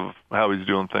impressive how he's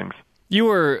doing things. You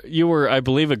were, I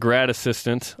believe, a grad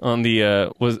assistant on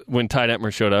the was when Ty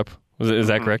Detmer showed up. Is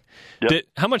that correct? Yep.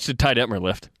 How much did Ty Detmer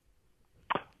lift?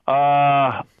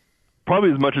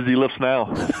 Probably as much as he lifts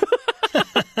now.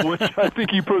 Which I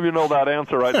think you probably know that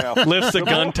answer right now. Lifts a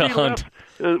gun to hunt.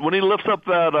 When he lifts up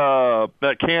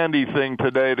that candy thing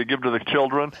today to give to the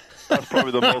children, that's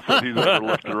probably the most that he's ever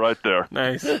lifted right there.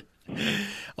 Nice.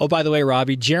 Oh, by the way,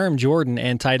 Robbie, Jerem Jordan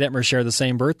and Ty Detmer share the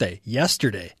same birthday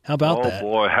yesterday. How about that? Oh,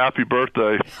 boy. Happy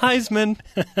birthday. Heisman.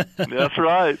 That's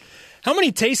right. How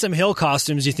many Taysom Hill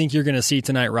costumes do you think you're going to see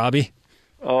tonight, Robbie?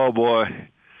 Oh, boy.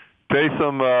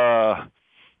 Taysom,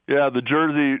 the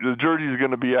jersey's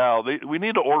going to be out. We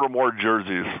need to order more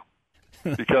jerseys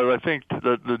because I think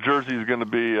that the jersey is going to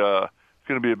be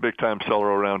a big-time seller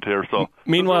around here. So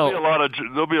meanwhile,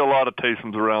 there'll be a lot of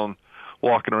Taysoms around.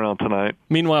 Walking around tonight.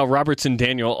 Meanwhile, Robertson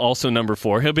Daniel, also number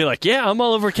 4, he'll be like, yeah, I'm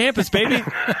all over campus, baby.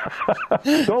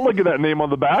 Don't look at that name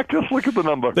on the back. Just look at the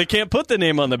number. They can't put the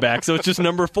name on the back, so it's just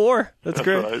number 4. That's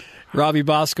great. Right. Robbie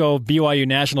Bosco, BYU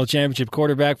National Championship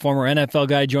quarterback, former NFL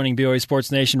guy, joining BYU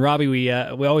Sports Nation. Robbie, we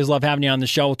always love having you on the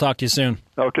show. We'll talk to you soon.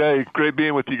 Okay, great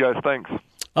being with you guys. Thanks.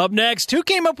 Up next, who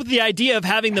came up with the idea of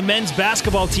having the men's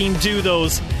basketball team do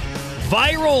those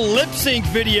viral lip sync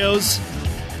videos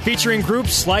featuring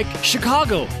groups like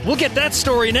Chicago? We'll get that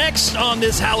story next on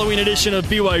this Halloween edition of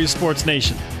BYU Sports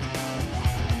Nation.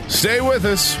 Stay with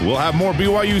us. We'll have more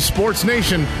BYU Sports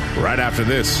Nation right after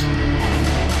this.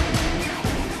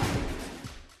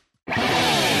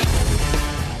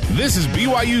 This is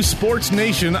BYU Sports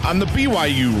Nation on the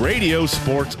BYU Radio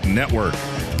Sports Network.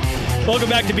 Welcome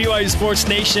back to BYU Sports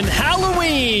Nation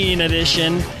Halloween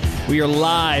edition. We are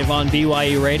live on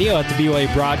BYU Radio at the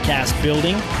BYU Broadcast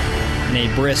Building in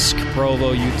a brisk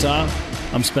Provo, Utah.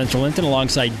 I'm Spencer Linton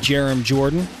alongside Jerem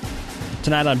Jordan.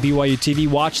 Tonight on BYU TV,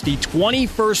 watch the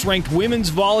 21st ranked women's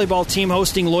volleyball team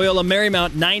hosting Loyola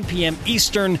Marymount, 9 p.m.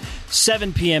 Eastern,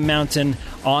 7 p.m. Mountain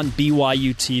on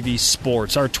BYU TV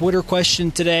Sports. Our Twitter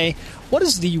question today, what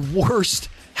is the worst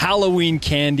Halloween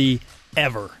candy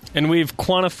ever? And we've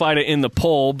quantified it in the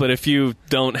poll, but if you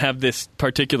don't have this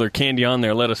particular candy on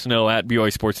there, let us know at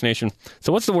BYU Sports Nation.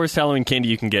 So what's the worst Halloween candy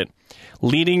you can get?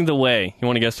 Leading the way. You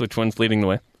want to guess which one's leading the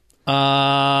way?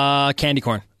 Candy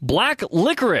corn. Black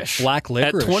licorice. Black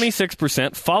licorice. At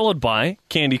 26%, followed by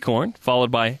candy corn,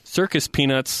 followed by circus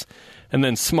peanuts, and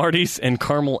then Smarties and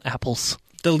caramel apples.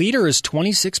 The leader is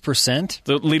 26%?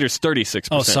 The leader's 36%.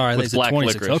 Oh, sorry. With black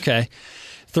 26. licorice. Okay.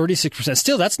 36%.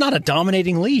 Still, that's not a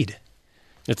dominating lead.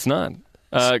 It's not.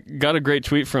 Got a great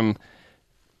tweet from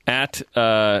at,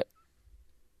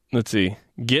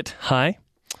 Get High.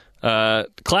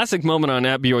 Classic moment on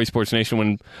at BYU Sports Nation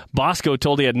when Bosco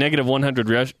told he had negative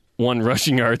 101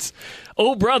 rushing yards.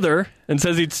 Oh, brother, and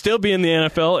says he'd still be in the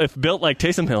NFL if built like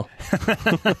Taysom Hill.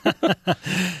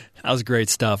 That was great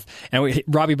stuff. And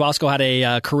Robbie Bosco had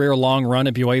a career-long run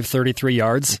at BYU of 33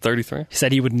 yards. 33? He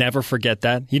said he would never forget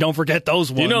that. You don't forget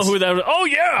those ones. You know who that was? Oh,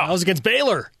 yeah! That was against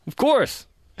Baylor. Of course.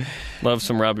 Love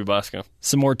some Robbie Bosco.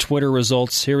 Some more Twitter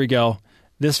results. Here we go.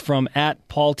 This from at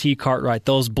Paul T. Cartwright.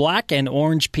 Those black and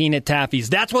orange peanut taffies.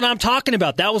 That's what I'm talking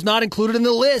about. That was not included in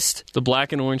the list. The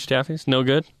black and orange taffies? No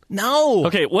good? No.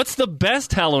 Okay, what's the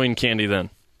best Halloween candy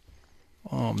then?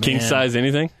 Oh, man. King size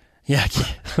anything? Yeah.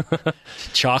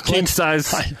 Chocolate. King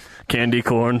size candy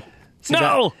corn. See,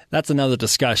 no! That's another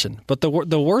discussion. But the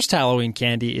worst Halloween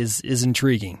candy is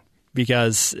intriguing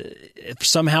because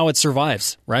somehow it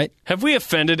survives, right? Have we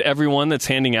offended everyone that's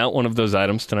handing out one of those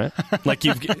items tonight?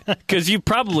 Because you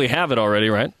probably have it already,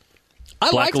 right?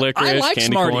 Black licorice, I like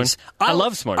candy Smarties. corn. I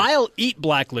love Smarties. I'll eat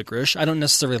black licorice. I don't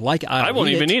necessarily like it. I won't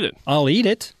even eat it. I'll eat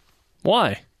it.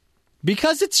 Why?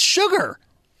 Because it's sugar.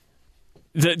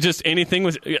 Just anything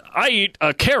with... I eat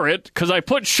a carrot because I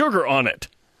put sugar on it.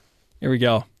 Here we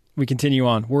go. We continue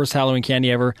on. Worst Halloween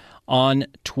candy ever on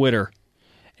Twitter.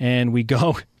 And we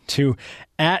go to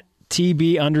at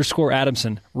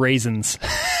TB_Adamson, raisins.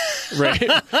 Right?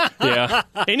 Yeah.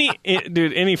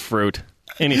 Any fruit.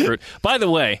 Any fruit. By the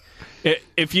way,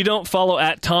 if you don't follow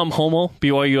at Tom Homo,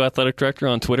 BYU Athletic Director,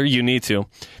 on Twitter, you need to.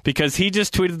 Because he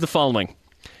just tweeted the following.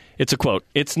 It's a quote.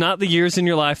 "It's not the years in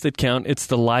your life that count. It's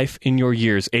the life in your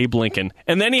years. Abe Lincoln."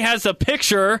 And then he has a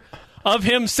picture of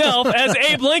himself as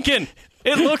Abe Lincoln.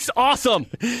 It looks awesome.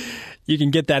 You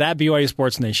can get that at BYU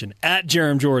Sports Nation, at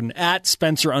Jerem Jordan, at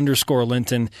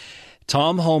Spencer_Linton.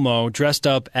 Tom Homo dressed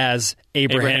up as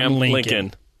Abraham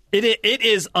Lincoln. It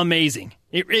is amazing.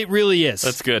 It really is.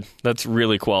 That's good. That's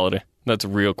really quality. That's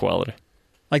real quality.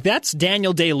 Like, that's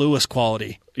Daniel Day-Lewis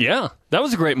quality. Yeah, that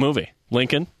was a great movie.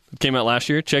 Lincoln. It came out last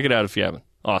year. Check it out if you haven't.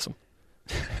 Awesome.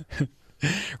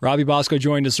 Robbie Bosco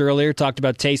joined us earlier, talked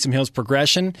about Taysom Hill's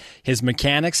progression, his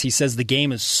mechanics. He says the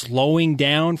game is slowing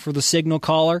down for the signal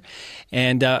caller,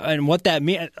 and what that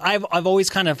means. I've always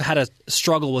kind of had a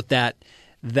struggle with that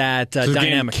the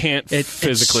dynamic. Game can't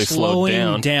physically it's slow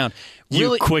down.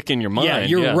 You quicken your mind. Yeah,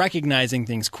 you're recognizing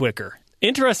things quicker.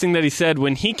 Interesting that he said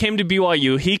when he came to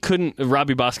BYU, he couldn't,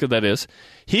 Robbie Bosco that is,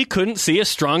 he couldn't see a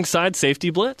strong side safety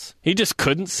blitz. He just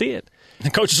couldn't see it. The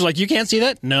coach is like, you can't see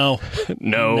that? No.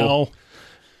 No.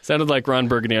 Sounded like Ron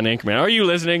Burgundy on Anchorman. Are you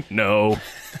listening? No.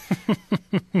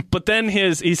 But then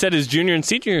he said his junior and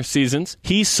senior seasons,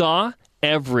 he saw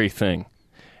everything.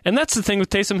 And that's the thing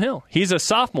with Taysom Hill. He's a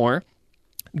sophomore.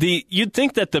 You'd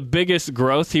think that the biggest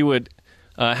growth he would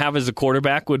have as a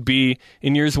quarterback would be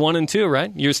in years 1 and 2,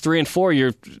 right? Years 3 and 4,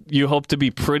 you hope to be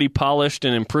pretty polished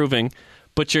and improving,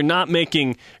 but you're not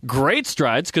making great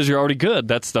strides because you're already good.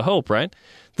 That's the hope, right?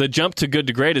 The jump to good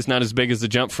to great is not as big as the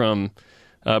jump from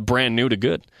brand new to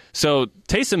good. So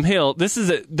Taysom Hill,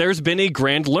 there's been a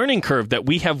grand learning curve that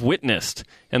we have witnessed,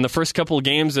 and the first couple of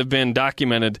games have been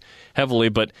documented heavily,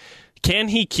 but can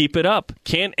he keep it up?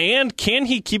 Can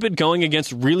he keep it going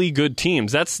against really good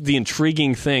teams? That's the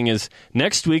intriguing thing. Is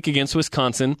next week against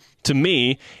Wisconsin, to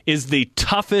me, is the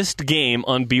toughest game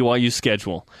on BYU's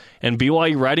schedule. And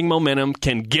BYU riding momentum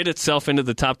can get itself into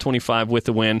the top 25 with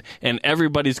the win, and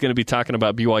everybody's going to be talking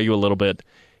about BYU a little bit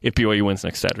if BYU wins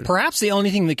next Saturday. Perhaps the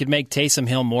only thing that could make Taysom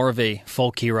Hill more of a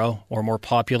folk hero or more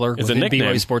popular within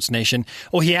BYU Sports Nation,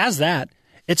 well, he has that.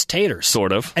 It's Taters.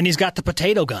 Sort of. And he's got the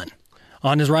potato gun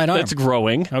on his right arm. That's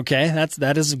growing. Okay,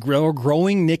 that is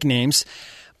growing nicknames.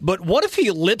 But what if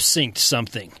he lip-synced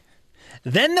something?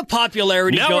 Then the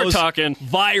popularity goes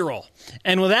viral.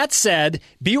 And with that said,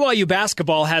 BYU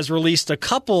basketball has released a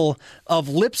couple of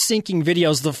lip-syncing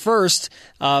videos. The first,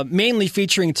 mainly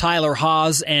featuring Tyler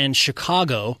Haws and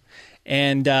Chicago.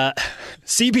 And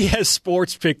CBS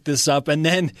Sports picked this up, and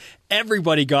then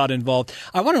everybody got involved.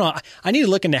 I want to know, I need to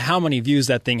look into how many views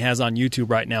that thing has on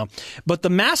YouTube right now. But the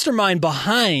mastermind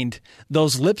behind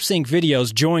those lip sync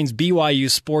videos joins BYU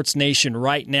Sports Nation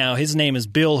right now. His name is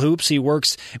Bill Hoops. He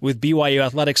works with BYU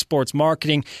Athletic Sports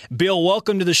Marketing. Bill,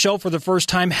 welcome to the show for the first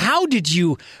time. How did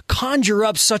you conjure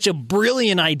up such a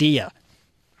brilliant idea?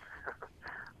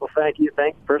 Well, thank you.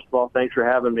 First of all, thanks for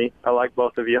having me. I like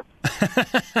both of you.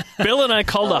 Bill and I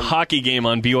called a hockey game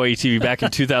on BYU TV back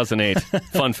in 2008.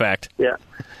 Fun fact. Yeah.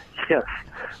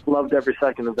 Loved every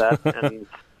second of that, and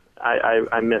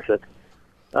I miss it.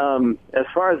 As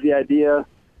far as the idea,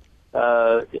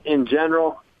 in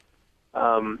general,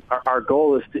 our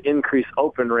goal is to increase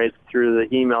open rates through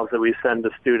the emails that we send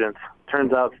to students.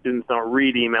 Turns out students don't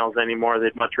read emails anymore.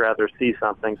 They'd much rather see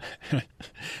something.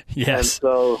 Yes.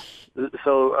 And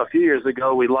so a few years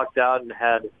ago, we lucked out and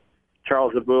had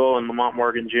Charles Abul and Lamont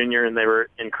Morgan Jr., and they were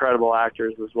incredible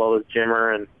actors as well as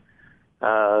Jimmer. And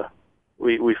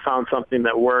we found something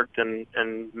that worked and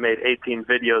made 18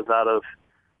 videos out of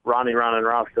Ronnie, Ron, and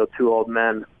Roscoe, two old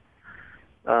men.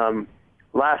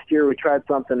 Last year, we tried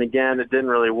something again. It didn't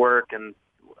really work, and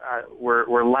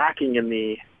we're lacking in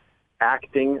the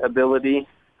acting ability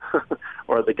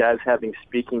or the guys having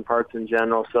speaking parts in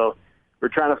general. So we're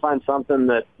trying to find something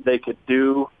that they could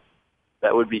do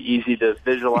that would be easy to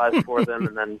visualize for them,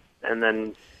 and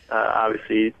then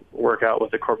obviously work out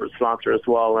with a corporate sponsor as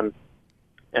well. And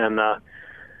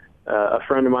a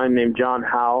friend of mine named John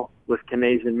Howe with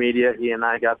Canadian Media, he and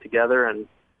I got together and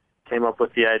came up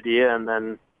with the idea, and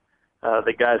then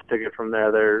the guys took it from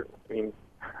there.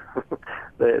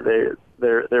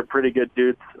 They're pretty good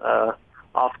dudes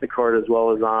off the court as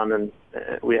well as on, and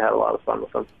we had a lot of fun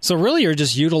with them. So really you're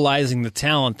just utilizing the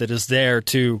talent that is there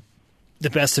to the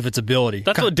best of its ability.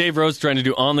 That's what Dave Rose is trying to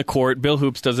do on the court. Bill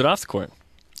Hoops does it off the court.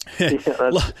 He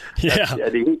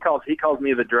calls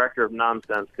me the director of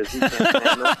nonsense because he can't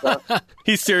stand this stuff.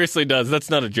 He seriously does. That's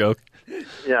not a joke.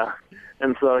 Yeah,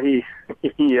 and so he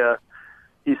says,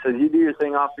 "You do your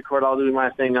thing off the court, I'll do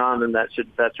my thing on, and that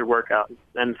should work out."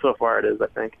 And so far, it is, I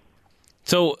think.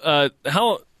 So,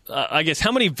 how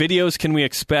many videos can we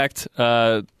expect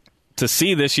to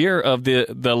see this year of the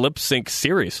lip sync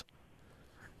series?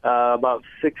 About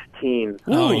 16.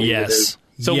 Oh, yes.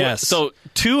 So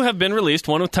 2 have been released,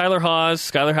 one with Tyler Haws,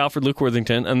 Skylar Halford, Luke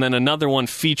Worthington, and then another one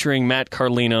featuring Matt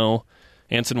Carlino,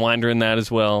 Anson Winder in that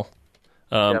as well.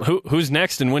 Who's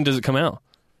next, and when does it come out?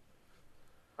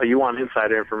 Oh, you want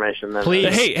insider information then?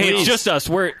 Please. Hey, it's just us.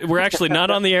 We're actually not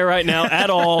on the air right now at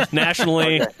all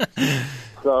nationally. Okay.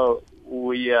 So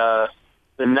we the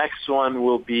next one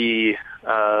will be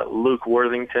Luke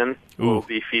Worthington, who will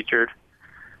be featured.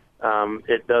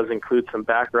 It does include some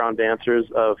background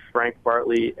dancers of Frank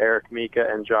Bartley, Eric Mika,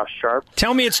 and Josh Sharp.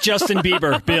 Tell me it's Justin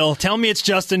Bieber, Bill. Tell me it's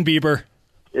Justin Bieber.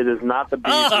 It is not the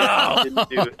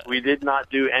Bieber. We did not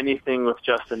do anything with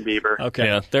Justin Bieber. Okay.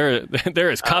 Yeah,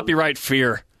 there is copyright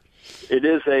fear. It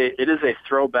is a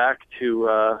throwback to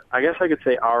I guess I could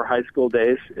say our high school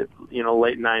days.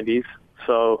 Late '90s.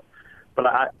 So, but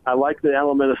I like the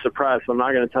element of surprise. So I'm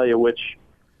not going to tell you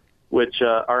which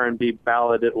R&B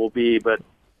ballad it will be, but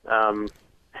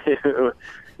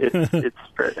it's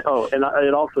and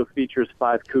it also features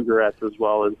 5 Cougarettes as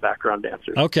well as background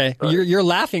dancers. Okay, so, you're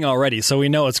laughing already, so we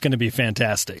know it's going to be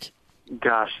fantastic.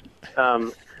 Gosh,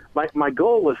 my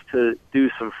goal was to do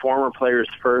some former players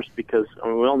first because we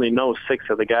only know 6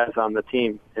 of the guys on the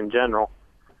team in general,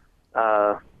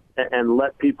 and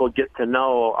let people get to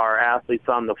know our athletes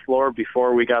on the floor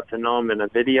before we got to know them in a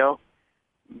video.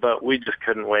 But we just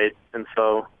couldn't wait, and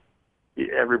so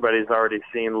everybody's already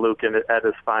seen Luke at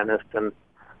his finest, and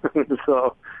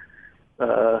so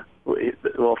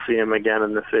we'll see him again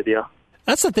in this video.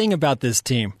 That's the thing about this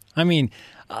team. I mean,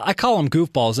 I call them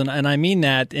goofballs, and I mean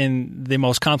that in the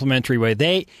most complimentary way.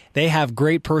 They have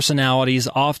great personalities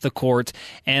off the court,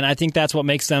 and I think that's what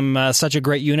makes them such a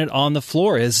great unit on the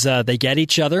floor is they get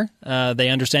each other, they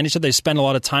understand each other, they spend a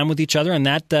lot of time with each other, and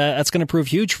that's going to prove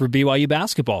huge for BYU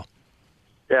basketball.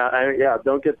 Yeah,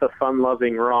 don't get the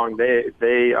fun-loving wrong.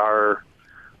 They are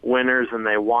winners, and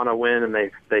they want to win, and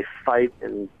they fight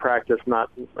and practice, not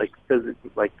like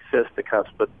fisticuffs,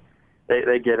 but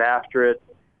they get after it.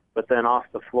 But then off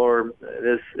the floor,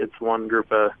 it's one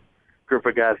group of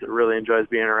guys that really enjoys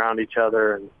being around each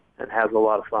other and has a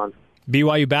lot of fun.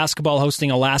 BYU basketball hosting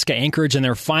Alaska Anchorage in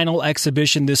their final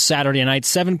exhibition this Saturday night,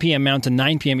 7 p.m. Mountain,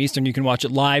 9 p.m. Eastern. You can watch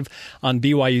it live on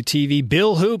BYU TV.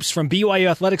 Bill Hoops from BYU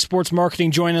Athletic Sports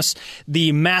Marketing join us,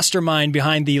 the mastermind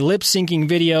behind the lip-syncing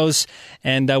videos,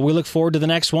 and we look forward to the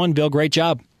next one. Bill, great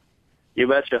job. You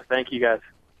betcha. Thank you, guys.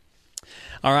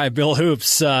 All right, Bill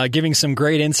Hoops giving some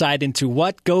great insight into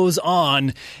what goes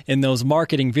on in those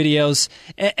marketing videos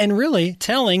and really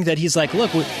telling that he's like,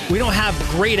 look, we don't have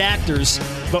great actors,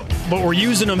 but we're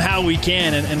using them how we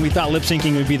can, and we thought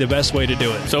lip-syncing would be the best way to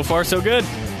do it. So far, so good.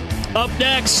 Up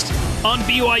next on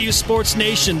BYU Sports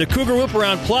Nation, the Cougar Whip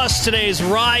Around, plus today's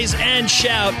Rise and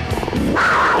Shout,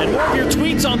 and more of your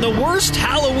tweets on the worst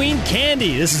Halloween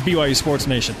candy. This is BYU Sports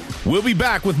Nation. We'll be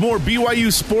back with more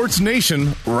BYU Sports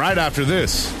Nation right after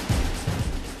this.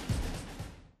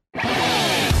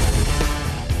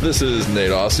 This is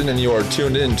Nate Austin, and you are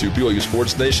tuned in to BYU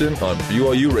Sports Nation on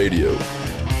BYU Radio.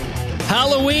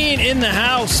 Halloween in the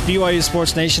house. BYU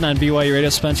Sports Nation on BYU Radio.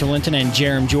 Spencer Linton and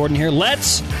Jerem Jordan here.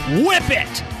 Let's whip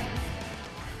it!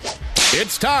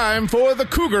 It's time for the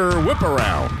Cougar Whip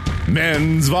Around.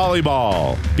 Men's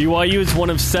volleyball. BYU is one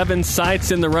of 7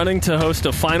 sites in the running to host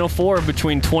a Final Four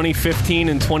between 2015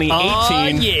 and 2018.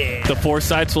 Oh, yeah. The 4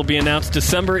 sites will be announced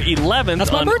December 11th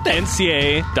That's my on birthday.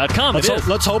 NCAA.com.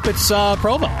 Let's hope it's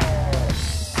Provo.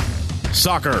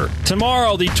 Soccer.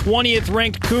 Tomorrow, the 20th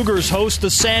ranked Cougars host the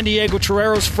San Diego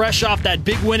Toreros, fresh off that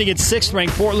big win against 6th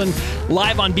ranked Portland,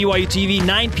 live on BYU TV,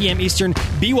 9 p.m. Eastern.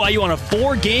 BYU on a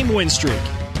 4-game win streak.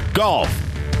 Golf.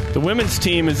 The women's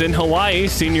team is in Hawaii.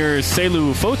 Senior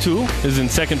Selu Fotu is in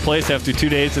 2nd place after 2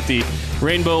 days at the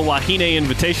Rainbow Wahine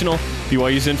Invitational.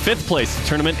 BYU's in 5th place. The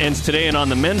tournament ends today, and on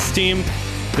the men's team,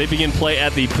 they begin play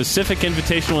at the Pacific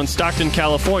Invitational in Stockton,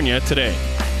 California today.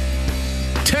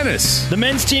 Tennis. The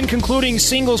men's team concluding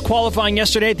singles qualifying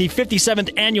yesterday at the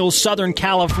 57th Annual Southern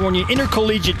California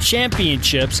Intercollegiate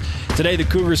Championships. Today, the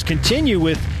Cougars continue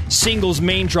with singles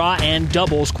main draw and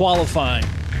doubles qualifying.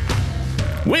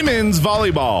 Women's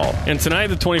volleyball. And tonight,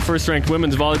 the 21st ranked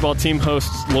women's volleyball team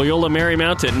hosts Loyola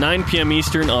Marymount at 9 p.m.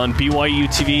 Eastern on BYU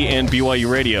TV and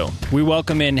BYU Radio. We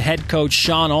welcome in head coach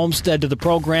Sean Olmstead to the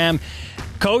program.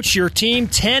 Coach, your team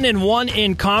 10-1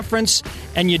 in conference,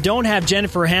 and you don't have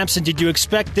Jennifer Hampson. Did you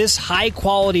expect this high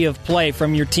quality of play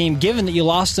from your team, given that you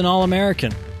lost an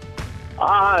All-American?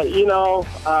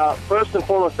 First and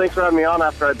foremost, thanks for having me on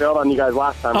after I bailed on you guys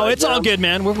last time. Oh, it's all good,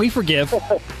 man. We forgive.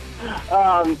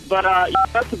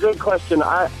 That's a good question.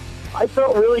 I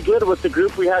felt really good with the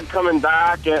group we had coming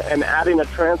back and adding a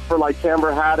transfer like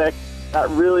Tamber Haddock. That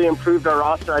really improved our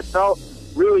roster. I felt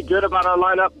really good about our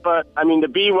lineup, but, to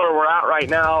be where we're at right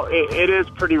now, it is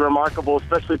pretty remarkable,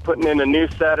 especially putting in a new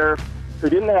setter, who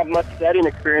didn't have much setting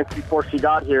experience before she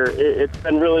got here. It's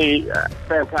been really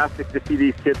fantastic to see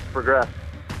these kids progress.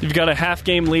 You've got a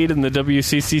half-game lead in the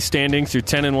WCC standings. You're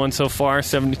 10-1 so far,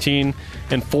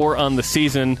 17-4 on the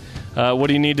season. What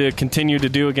do you need to continue to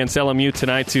do against LMU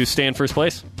tonight to stay in first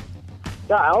place?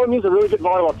 Yeah, LMU's a really good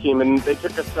volleyball team, and they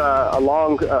took us a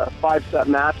long 5-set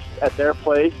match at their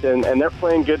place, and they're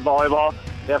playing good volleyball.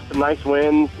 They have some nice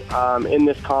wins in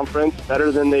this conference,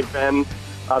 better than they've been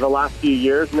the last few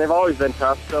years, and they've always been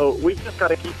tough. So we've just got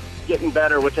to keep getting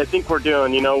better, which I think we're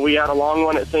doing. We had a long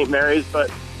one at St. Mary's,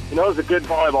 but it was a good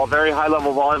volleyball, very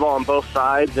high-level volleyball on both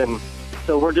sides, and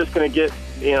so we're just going to get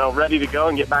ready to go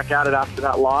and get back at it after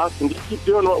that loss, and just keep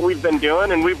doing what we've been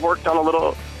doing. And we've worked on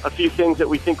a few things that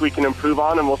we think we can improve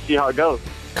on, and we'll see how it goes.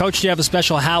 Coach, do you have a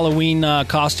special Halloween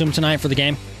costume tonight for the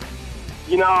game?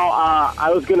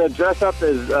 I was going to dress up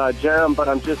as Jerem, but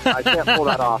I can't pull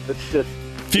that off. It's just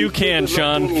few can,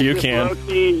 Sean. Few can.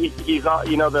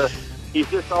 He's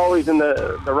just always in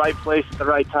the right place at the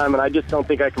right time, and I just don't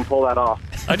think I can pull that off.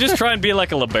 I just try and be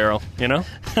like a libero,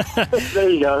 There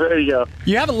you go.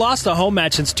 You haven't lost a home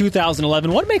match since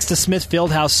 2011. What makes the Smith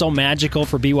Fieldhouse so magical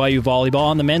for BYU volleyball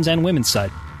on the men's and women's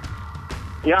side?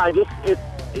 Yeah,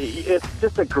 it's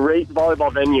just a great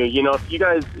volleyball venue. If you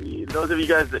guys, those of you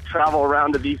guys that travel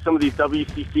around to some of these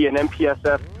WCC and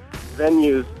MPSF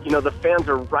venues, the fans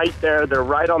are right there. They're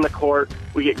right on the court.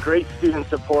 We get great student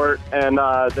support, and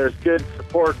there's good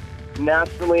support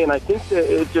nationally. And I think that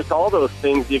it's just all those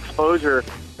things, the exposure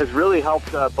has really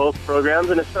helped both programs,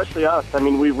 and especially us. I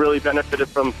mean, we've really benefited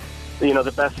from,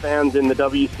 the best fans in the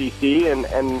WCC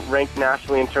and ranked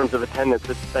nationally in terms of attendance.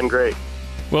 It's been great.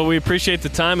 Well, we appreciate the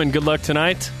time, and good luck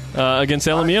tonight against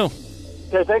LMU.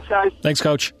 Okay, thanks, guys. Thanks,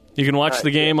 Coach. You can watch the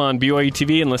game on BYU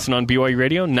TV and listen on BYU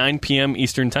Radio, 9 p.m.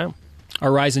 Eastern Time.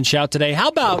 Our Rise and Shout today. How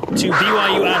about to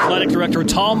BYU Athletic Director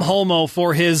Tom Holmoe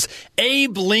for his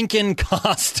Abe Lincoln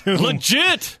costume?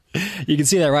 Legit! You can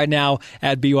see that right now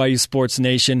at BYU Sports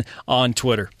Nation on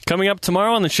Twitter. Coming up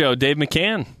tomorrow on the show, Dave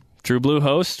McCann, True Blue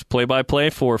host,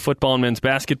 play-by-play for football and men's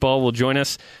basketball, will join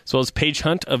us, as well as Paige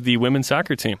Hunt of the women's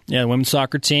soccer team. Yeah, the women's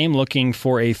soccer team looking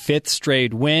for a 5th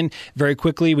straight win. Very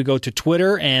quickly, we go to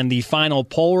Twitter and the final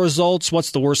poll results. What's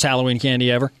the worst Halloween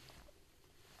candy ever?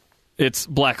 It's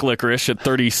black licorice at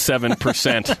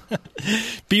 37%.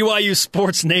 BYU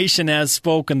Sports Nation has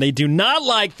spoken. They do not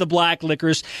like the black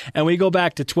licorice, and we go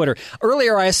back to Twitter.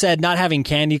 Earlier I said not having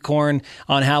candy corn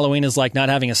on Halloween is like not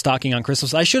having a stocking on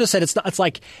Christmas. I should have said it's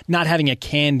like not having a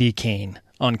candy cane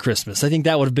on Christmas. I think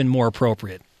that would have been more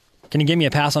appropriate. Can you give me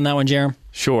a pass on that one, Jerem?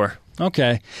 Sure.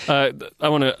 Okay. I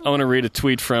want to read a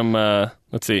tweet from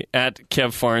let's see, at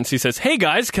Kev Farns. He says, "Hey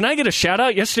guys, can I get a shout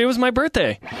out? Yesterday was my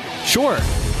birthday." Sure.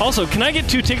 Also, can I get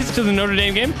 2 tickets to the Notre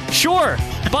Dame game? Sure.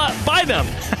 Buy them.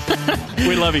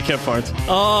 We love you, Kev Farns.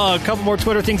 Oh, a couple more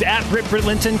Twitter things. At Brit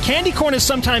Linton. Candy corn is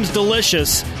sometimes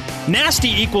delicious. Nasty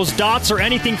equals dots or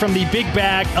anything from the big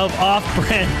bag of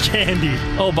off-brand candy.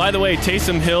 Oh, by the way,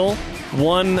 Taysom Hill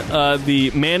won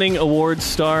the Manning Award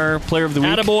Star Player of the Week.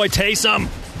 Attaboy, Taysom.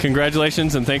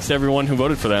 Congratulations, and thanks to everyone who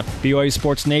voted for that. BYU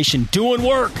Sports Nation doing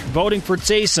work, voting for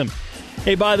Taysom.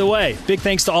 Hey, by the way, big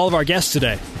thanks to all of our guests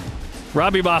today.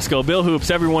 Robbie Bosco, Bill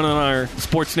Hoops, everyone on our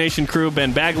Sports Nation crew,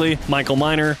 Ben Bagley, Michael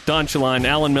Miner, Don Chalon,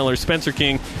 Alan Miller, Spencer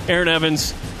King, Aaron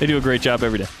Evans. They do a great job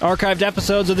every day. Archived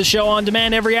episodes of the show on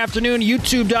demand every afternoon,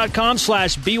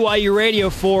 youtube.com/BYU Radio.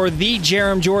 For the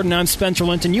Jerem Jordan, I'm Spencer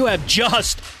Linton. You have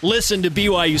just listened to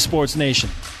BYU Sports Nation.